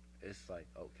it's like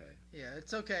okay. Yeah,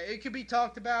 it's okay. It could be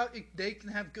talked about. They can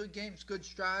have good games, good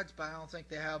strides, but I don't think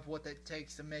they have what it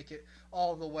takes to make it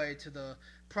all the way to the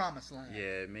promised land.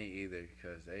 Yeah, me either.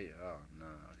 Because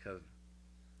because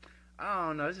I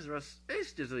don't know. It's just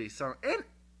really something.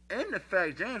 And the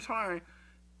fact James Harden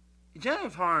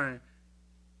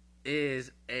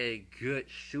is a good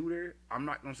shooter. I'm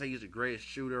not gonna say he's the greatest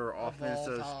shooter or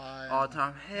offensive all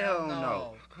time. Hell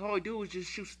no. All he do is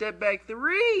just shoot step back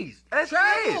threes. That's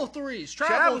travel it. Threes.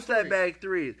 Travel step back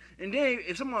threes. And then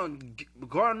if someone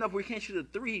guarding up where he can't shoot a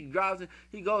three, he drives in,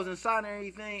 he goes inside and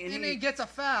everything, and he gets a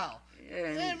foul.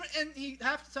 Yeah, and he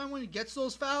half the time when he gets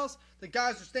those fouls, the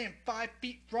guys are staying 5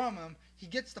 feet from him. He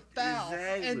gets the foul,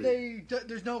 and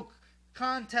there's no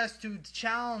contest to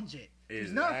challenge it.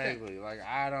 Exactly.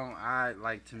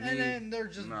 Nothing. To me. And then they're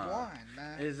just blind,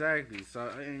 man. Exactly.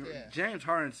 So James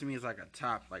Harden to me is like a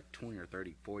top 20 or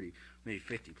 30, 40, maybe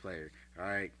 50 player. All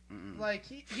right. Like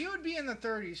he would be in the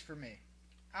 30s for me.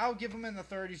 I'll give him in the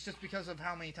 30s just because of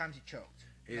how many times he choked.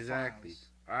 Exactly.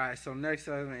 All right. So next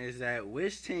segment is that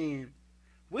which team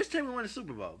will win the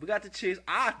Super Bowl? We got the Chiefs.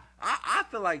 I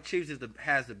feel like Chiefs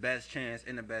has the best chance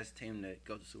and the best team to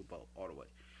go to Super Bowl all the way.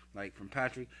 Like from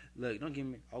Patrick, look, don't give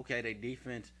me they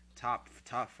defense top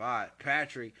 5.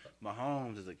 Patrick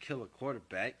Mahomes is a killer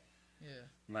quarterback. Yeah.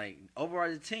 Like overall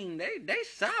the team, they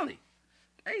solid.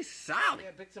 They solid.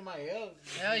 Yeah, pick somebody else.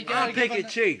 Yeah, I'm picking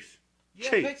Chiefs.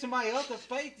 Yeah, pick somebody else to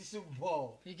face the Super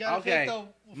Bowl. You gotta pick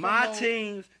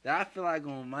teams that I feel like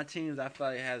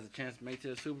has a chance to make it to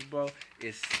the Super Bowl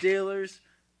is Steelers.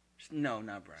 No,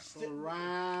 not Browns.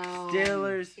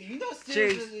 Steelers. You know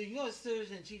Chiefs. Steelers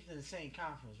and Chiefs in the same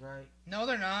conference, right? No,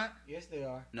 they're not. Yes, they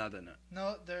are. No, they're not.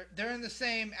 No, they're in the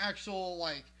same actual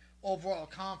overall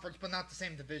conference, but not the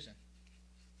same division.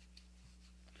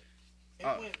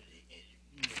 Yeah,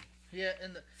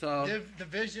 in the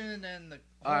division and the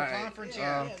whole conference.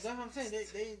 Yeah, that's what I'm saying.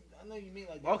 They I know you mean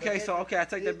like that. Okay, I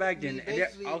take that back then.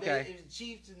 If the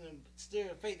Chiefs and the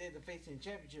Steelers they're facing the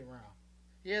championship round.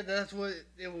 Yeah, that's what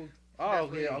it will. Oh,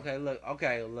 okay. Look.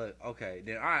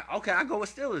 Then all right. Okay, I go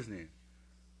with Steelers then.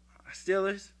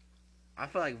 Steelers. I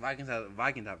feel like Vikings have a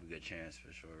good chance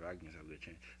for sure. Vikings have a good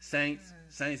chance.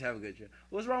 Saints have a good chance.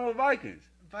 What's wrong with Vikings?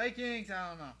 Vikings, I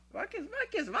don't know.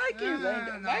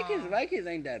 Vikings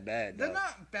ain't that bad. They're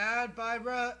not bad,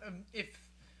 Barbara. If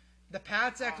the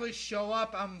Pats actually show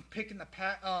up, I'm picking the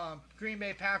Green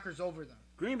Bay Packers over them.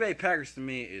 Green Bay Packers to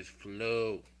me is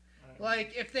flow.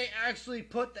 Like, if they actually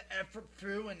put the effort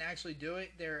through and actually do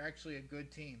it, they're actually a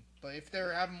good team. But if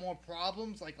they're having more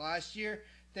problems like last year,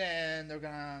 then they're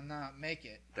gonna not make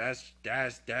it. That's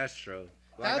true.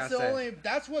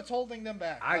 That's what's holding them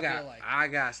back. I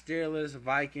got Steelers,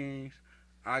 Vikings.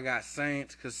 I got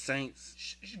Saints because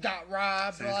Saints got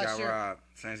robbed.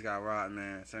 Saints got robbed,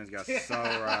 man. Saints got so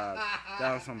robbed.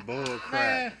 That was some bull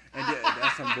crap.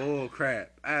 That's some bull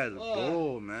crap. That was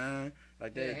bull, man.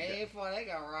 Like they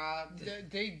got robbed.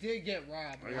 They did get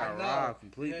robbed. They got robbed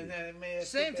completely.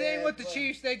 Same thing with the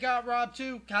Chiefs. They got robbed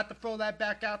too. Got to throw that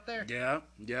back out there.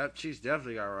 Yeah. Chiefs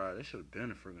definitely got robbed. They should have been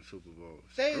a freaking Super Bowl.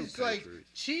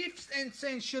 Chiefs and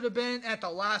Saints should have been at the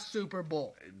last Super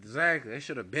Bowl. Exactly. They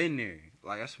should have been there.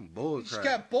 Like, that's some bull crap.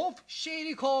 Got both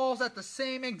shady calls at the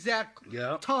same exact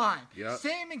time.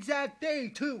 Same exact day,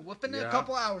 too, within a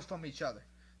couple hours from each other.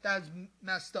 That's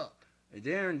messed up. And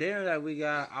then that we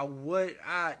got,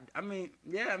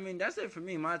 that's it for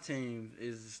me. My team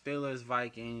is the Steelers,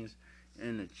 Vikings,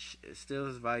 and the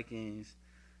Steelers, Vikings,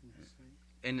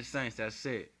 and the Saints. That's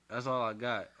it. That's all I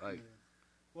got. Like,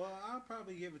 well, I'll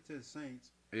probably give it to the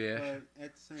Saints. Yeah. But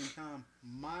at the same time,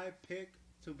 my pick,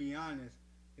 to be honest,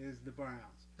 is the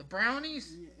Browns. The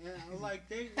Brownies? Yeah, like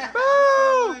I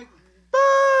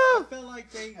felt like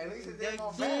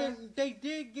they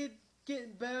did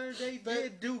get better. They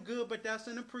did do good, but that's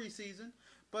in the preseason.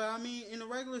 But I mean, in the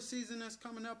regular season that's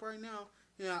coming up right now,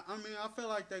 I feel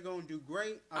like they're gonna do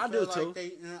great. I feel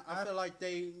like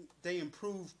they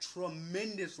improved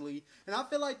tremendously, and I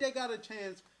feel like they got a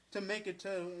chance to make it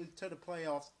to the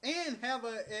playoffs and have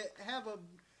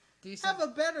a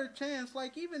better chance,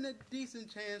 like even a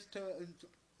decent chance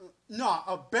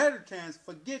a better chance.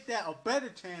 Forget that, a better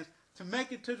chance to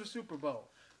make it to the Super Bowl.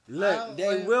 Look,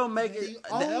 they will make it.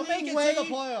 They'll make it to the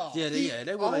playoffs.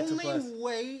 They will make it to the playoffs. The only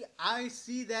way I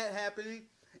see that happening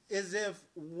is if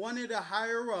one of the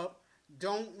higher up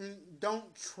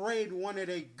don't trade one of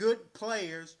their good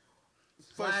players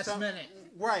for last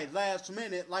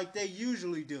minute, like they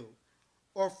usually do,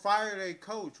 or fire their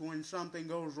coach when something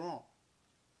goes wrong.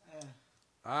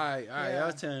 All right,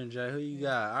 y'all turn, Jay. Who you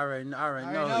got? I already know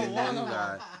who you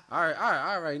got.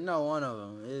 I already know one of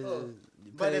them.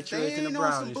 But if they ain't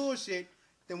on some bullshit,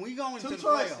 then we going to the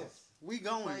playoffs. We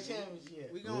going to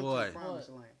the promised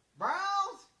land.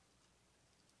 Browns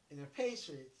and the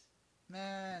Patriots.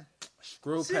 Man.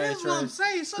 Screw Patriots. That's what I'm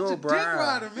saying. Such a dick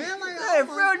rider, man. Like, hey,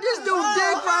 bro, this dude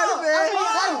dick rider, man.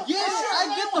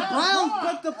 I get the Browns,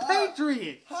 but the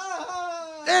Patriots.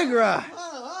 Dick rider.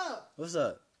 What's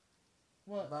up?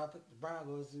 What? I picked the Browns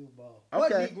go to the Super Bowl.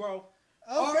 Okay. What, Negro?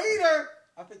 Either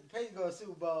I picked the Patriots go to the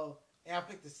Super Bowl, and I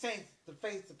picked the Saints to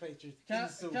face the Patriots in the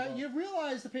Super Bowl. You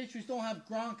realize the Patriots don't have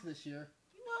Gronk this year?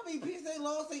 You know how many pieces they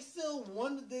lost? They still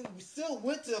won. They still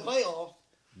went to the playoffs.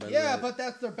 But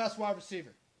that's their best wide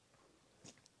receiver.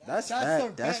 That's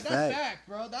fact. That's fact,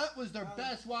 bro. That was their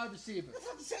best wide receiver. That's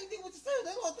not the same thing with the Steelers.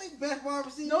 They lost their best wide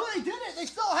receiver. No, they didn't. They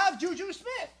still have Juju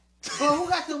Smith. But who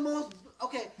got the most?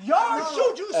 Okay.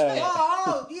 Juju Smith.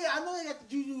 Oh, yeah, I know they got the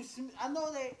Juju Smith. I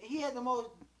know that he had the most.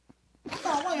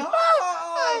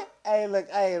 Hey, look,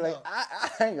 I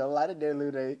ain't gonna lie to that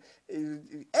little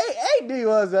AD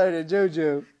was better than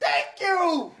Juju. Thank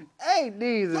you! AD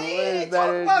is way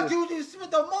better than about Juju Smith.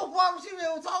 The most wide receiver they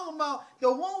were talking about, the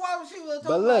one wide receiver they were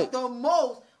talking about the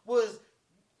most was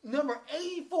number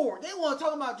 84. They weren't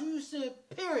talking about Juju Smith,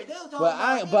 period. They were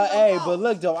talking but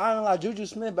look though, I don't like Juju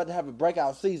Smith about to have a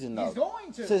breakout season though. He's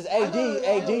going to. Since AD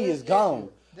is gone.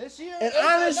 This year, and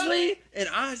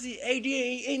honestly, AD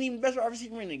ain't even the best wide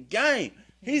receiver in the game.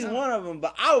 He's one of them,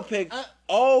 but I would pick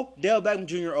Odell Beckham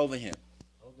Jr. over him.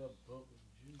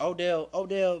 Odell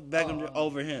Beckham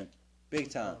over him, big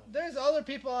time. There's other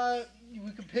people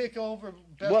we could pick over.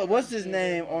 What's his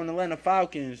name on the Atlanta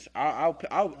Falcons?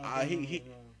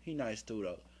 He nice too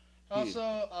though.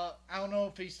 Also, I don't know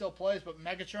if he still plays, but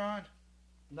Megatron.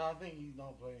 No, I think he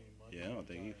don't play anymore. Yeah, I don't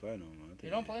think he play no more. He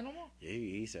don't play no more? Yeah,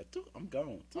 he said, I'm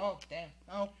gone. Oh, damn.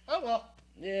 Oh well.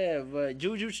 Yeah, but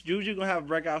Juju gonna have a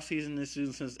breakout season this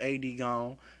season since AD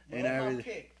gone and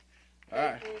everything. All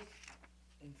right.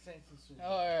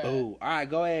 All right,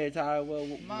 go ahead, Ty.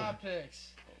 My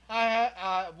picks.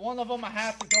 One of them I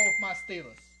have to go with my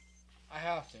Steelers. I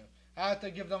have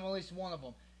to give them at least one of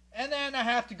them. And then I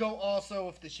have to go also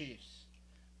with the Chiefs.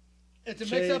 It's a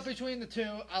mix-up between the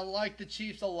two. I like the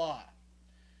Chiefs a lot.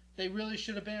 They really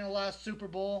should have been in the last Super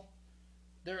Bowl.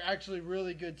 They're actually a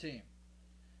really good team.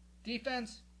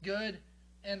 Defense, good.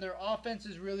 And their offense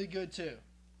is really good, too.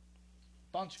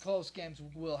 Bunch of close games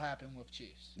will happen with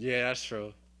Chiefs. Yeah, that's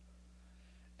true.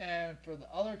 And for the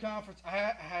other conference,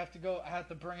 I have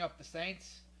to bring up the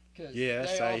Saints. Because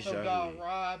they also got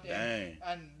robbed. And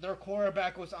their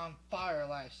quarterback was on fire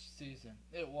last season.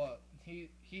 It was.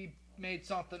 He made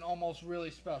something almost really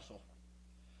special.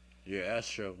 Yeah, that's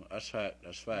true. That's fact.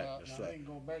 That's fact. That's I fact. ain't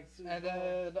going back to And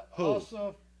then Who?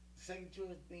 also, second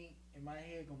choice thing in my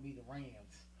head gonna be the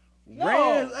Rams.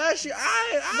 Rams, actually,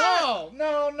 no. Rams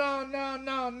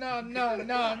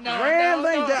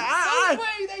ain't that. The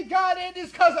way they got in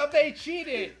is because they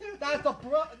cheated. That's the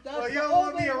You don't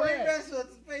want to be a rematch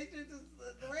with the Patriots?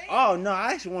 The Rams? Oh no,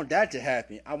 I actually want that to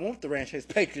happen. I want the Rams chase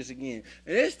Patriots again.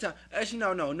 And this time, actually,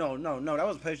 no. That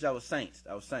was Patriots. That was Saints.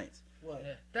 What?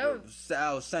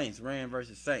 That was Saints. Rams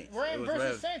versus Saints. Rams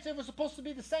versus Saints. It was supposed to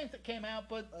be the Saints that came out,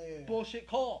 but bullshit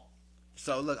call.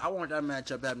 So look, I want that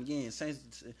matchup happen again.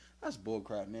 Saints. That's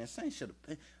bullcrap, man. Saints should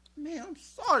have. Man, I'm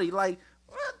sorry. Like,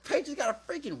 Patriots got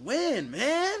to freaking win,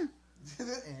 man.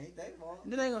 Ain't they wrong?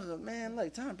 Then they gonna say, man,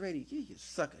 like Tom Brady, you can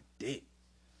suck a dick.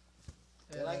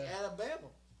 Like Alabama.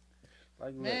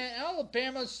 Like, man,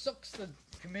 Alabama sucks the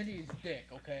committee's dick,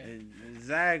 okay?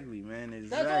 Exactly, man. Exactly.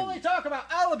 That's all they talk about.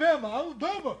 Alabama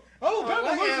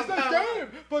loses this game,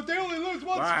 but they only lose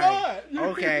one spot.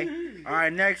 Okay. All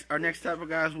right. Next, our next topic,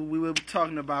 guys. We will be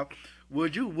talking about: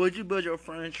 Would you build your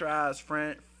franchise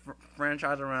around not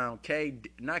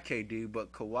KD,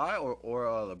 but Kawhi or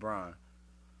LeBron?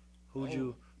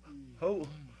 Who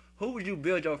would you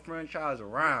build your franchise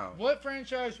around? What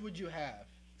franchise would you have?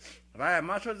 If I had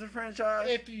my choice of franchise,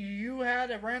 If you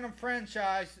had a random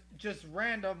franchise, just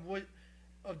random,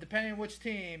 depending on which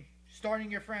team, starting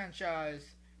your franchise,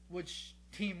 which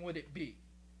team would it be?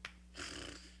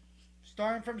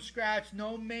 Starting from scratch,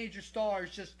 no major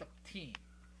stars, just a team.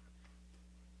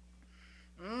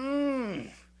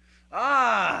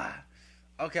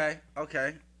 Okay.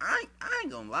 I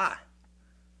ain't gonna lie.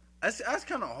 That's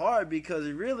kind of hard because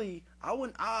really, I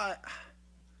wouldn't.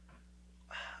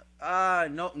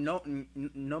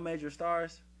 No major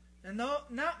stars. And no,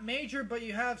 not major, but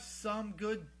you have some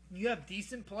good. You have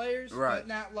decent players, right? But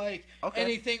not like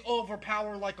anything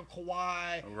overpower like a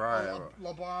Kawhi, right? Or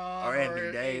LeBron, or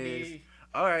Anthony Davis.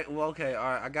 All right, well, okay, all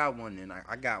right. I got one then.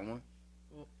 I got one.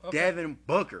 Okay. Devin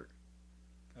Booker.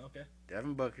 Okay.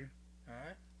 Devin Booker.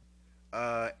 All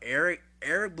right. Eric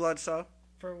Bledsoe.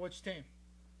 For which team?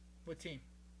 What team?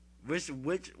 Which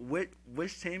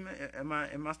team am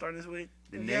I starting this with?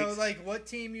 The Knicks. Like what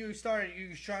team you started?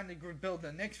 You trying to build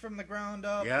the Knicks from the ground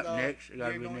up? Yep, Knicks. It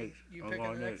gotta be Knicks. You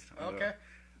picking the Knicks? Okay,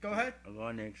 go ahead. I'm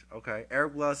going Knicks. Okay,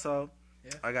 Eric Bledsoe.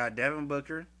 Yeah. I got Devin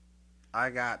Booker. I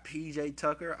got PJ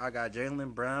Tucker. I got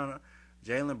Jaylen Brown.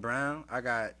 I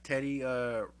got Teddy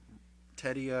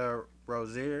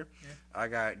Rozier. Yeah. I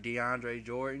got DeAndre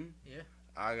Jordan. Yeah.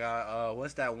 I got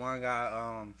what's that one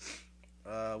guy?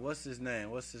 What's his name?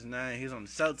 He's on the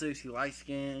Celtics. He light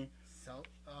skinned.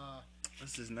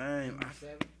 What's his name?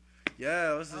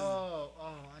 Yeah. What's his? Oh,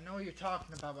 I know what you're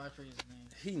talking about. But I forget his name.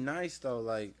 He nice though.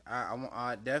 Like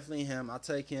I definitely him. I'll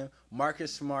take him.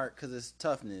 Marcus Smart because it's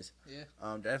toughness. Yeah.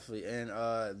 Definitely. And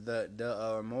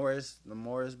the Morris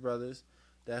brothers.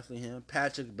 Definitely him.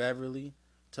 Patrick Beverly,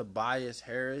 Tobias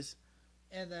Harris.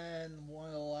 And then one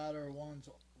of the latter ones,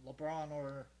 LeBron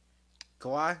or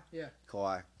Kawhi. Yeah.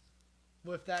 Kawhi.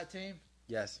 With that team?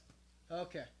 Yes.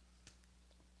 Okay.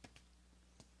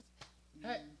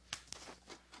 Hey.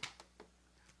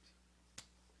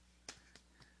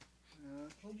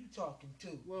 Who you talking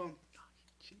to? Well.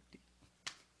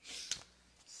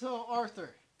 So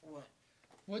Arthur.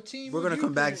 What team? We're gonna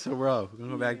come back to the row. We're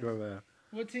gonna go back to the row.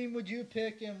 What team would you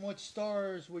pick, and what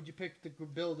stars would you pick to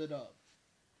build it up?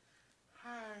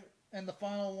 And the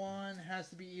final one has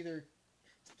to be either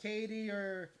Katie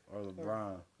or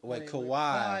LeBron. Kawhi.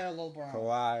 Kawhi or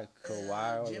LeBron.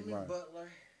 Kawhi or Jimmy LeBron.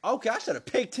 Butler. Okay, I should have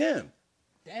picked him.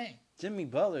 Dang. Jimmy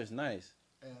Butler's nice.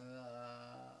 That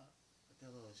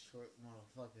little short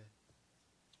motherfucker.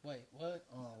 Wait, what?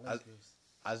 Lakers.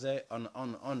 Isaiah on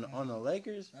the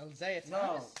Lakers. Isaiah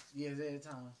Thomas. No. Yeah, Isaiah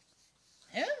Thomas.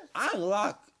 Him? I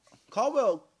lock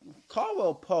Caldwell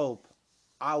Pope.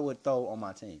 I would throw on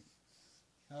my team.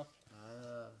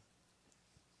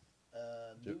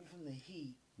 Dude from the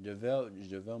Heat. JaVale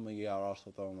McGee, I'll also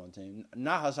throw on my team.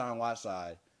 Not Hassan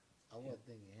Whiteside. I wasn't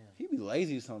thinking him. He be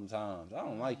lazy sometimes. I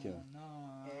don't like him.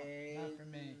 No, not for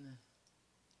me.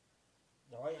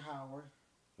 Dwight Howard.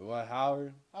 Dwight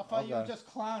Howard? I thought you were just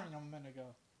clowning him a minute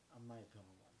ago. I might put him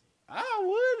on my team. I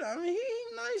would. I mean,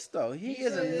 he's nice though.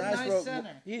 He's a nice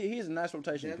center. He's a nice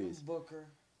rotation Devin piece. Booker.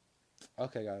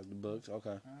 Okay, guys, the books. Okay.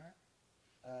 All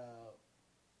right.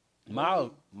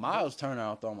 Miles Turner,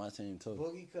 I'll throw on my team too.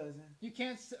 Boogie Cousin. You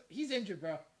can't. He's injured,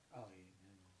 bro. Oh yeah.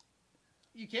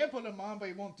 You can't put him on, but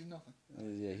he won't do nothing.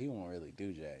 Yeah, he won't really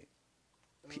do Jay.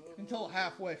 Until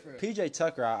halfway through. PJ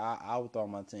Tucker, I would throw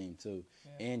on my team too,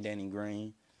 and Danny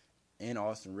Green, and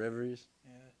Austin Rivers.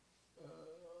 Yeah.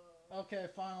 Okay,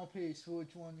 final piece.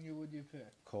 Which one would you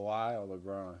pick? Kawhi or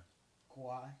LeBron?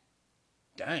 Kawhi.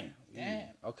 Damn. Damn.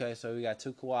 Okay, so we got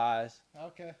 2 Kawhis.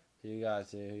 Okay. Here you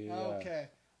guys. Here you go. Okay.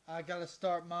 I gotta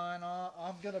start mine off.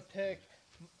 I'm gonna pick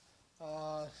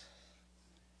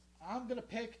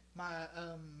my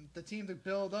the team to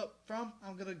build up from.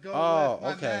 I'm gonna go with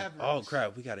my Mavericks. Oh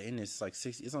crap, we gotta end this like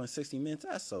 60. It's only 60 minutes.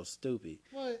 That's so stupid.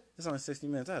 What? It's only 60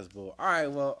 minutes. That's bull. All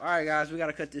right, guys, we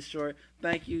gotta cut this short.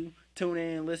 Thank you. Tune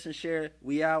in, listen, share.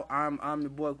 We out. I'm the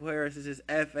boy Harris. This is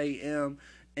FAM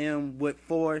with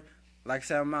 4. Like I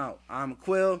said, I'm out. I'm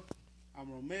Quill.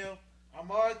 I'm Romeo. I'm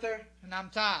Arthur. And I'm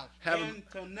Todd.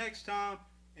 Until next time.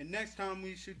 And next time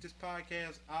we shoot this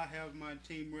podcast, I'll have my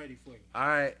team ready for you. All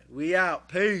right, we out.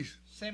 Peace.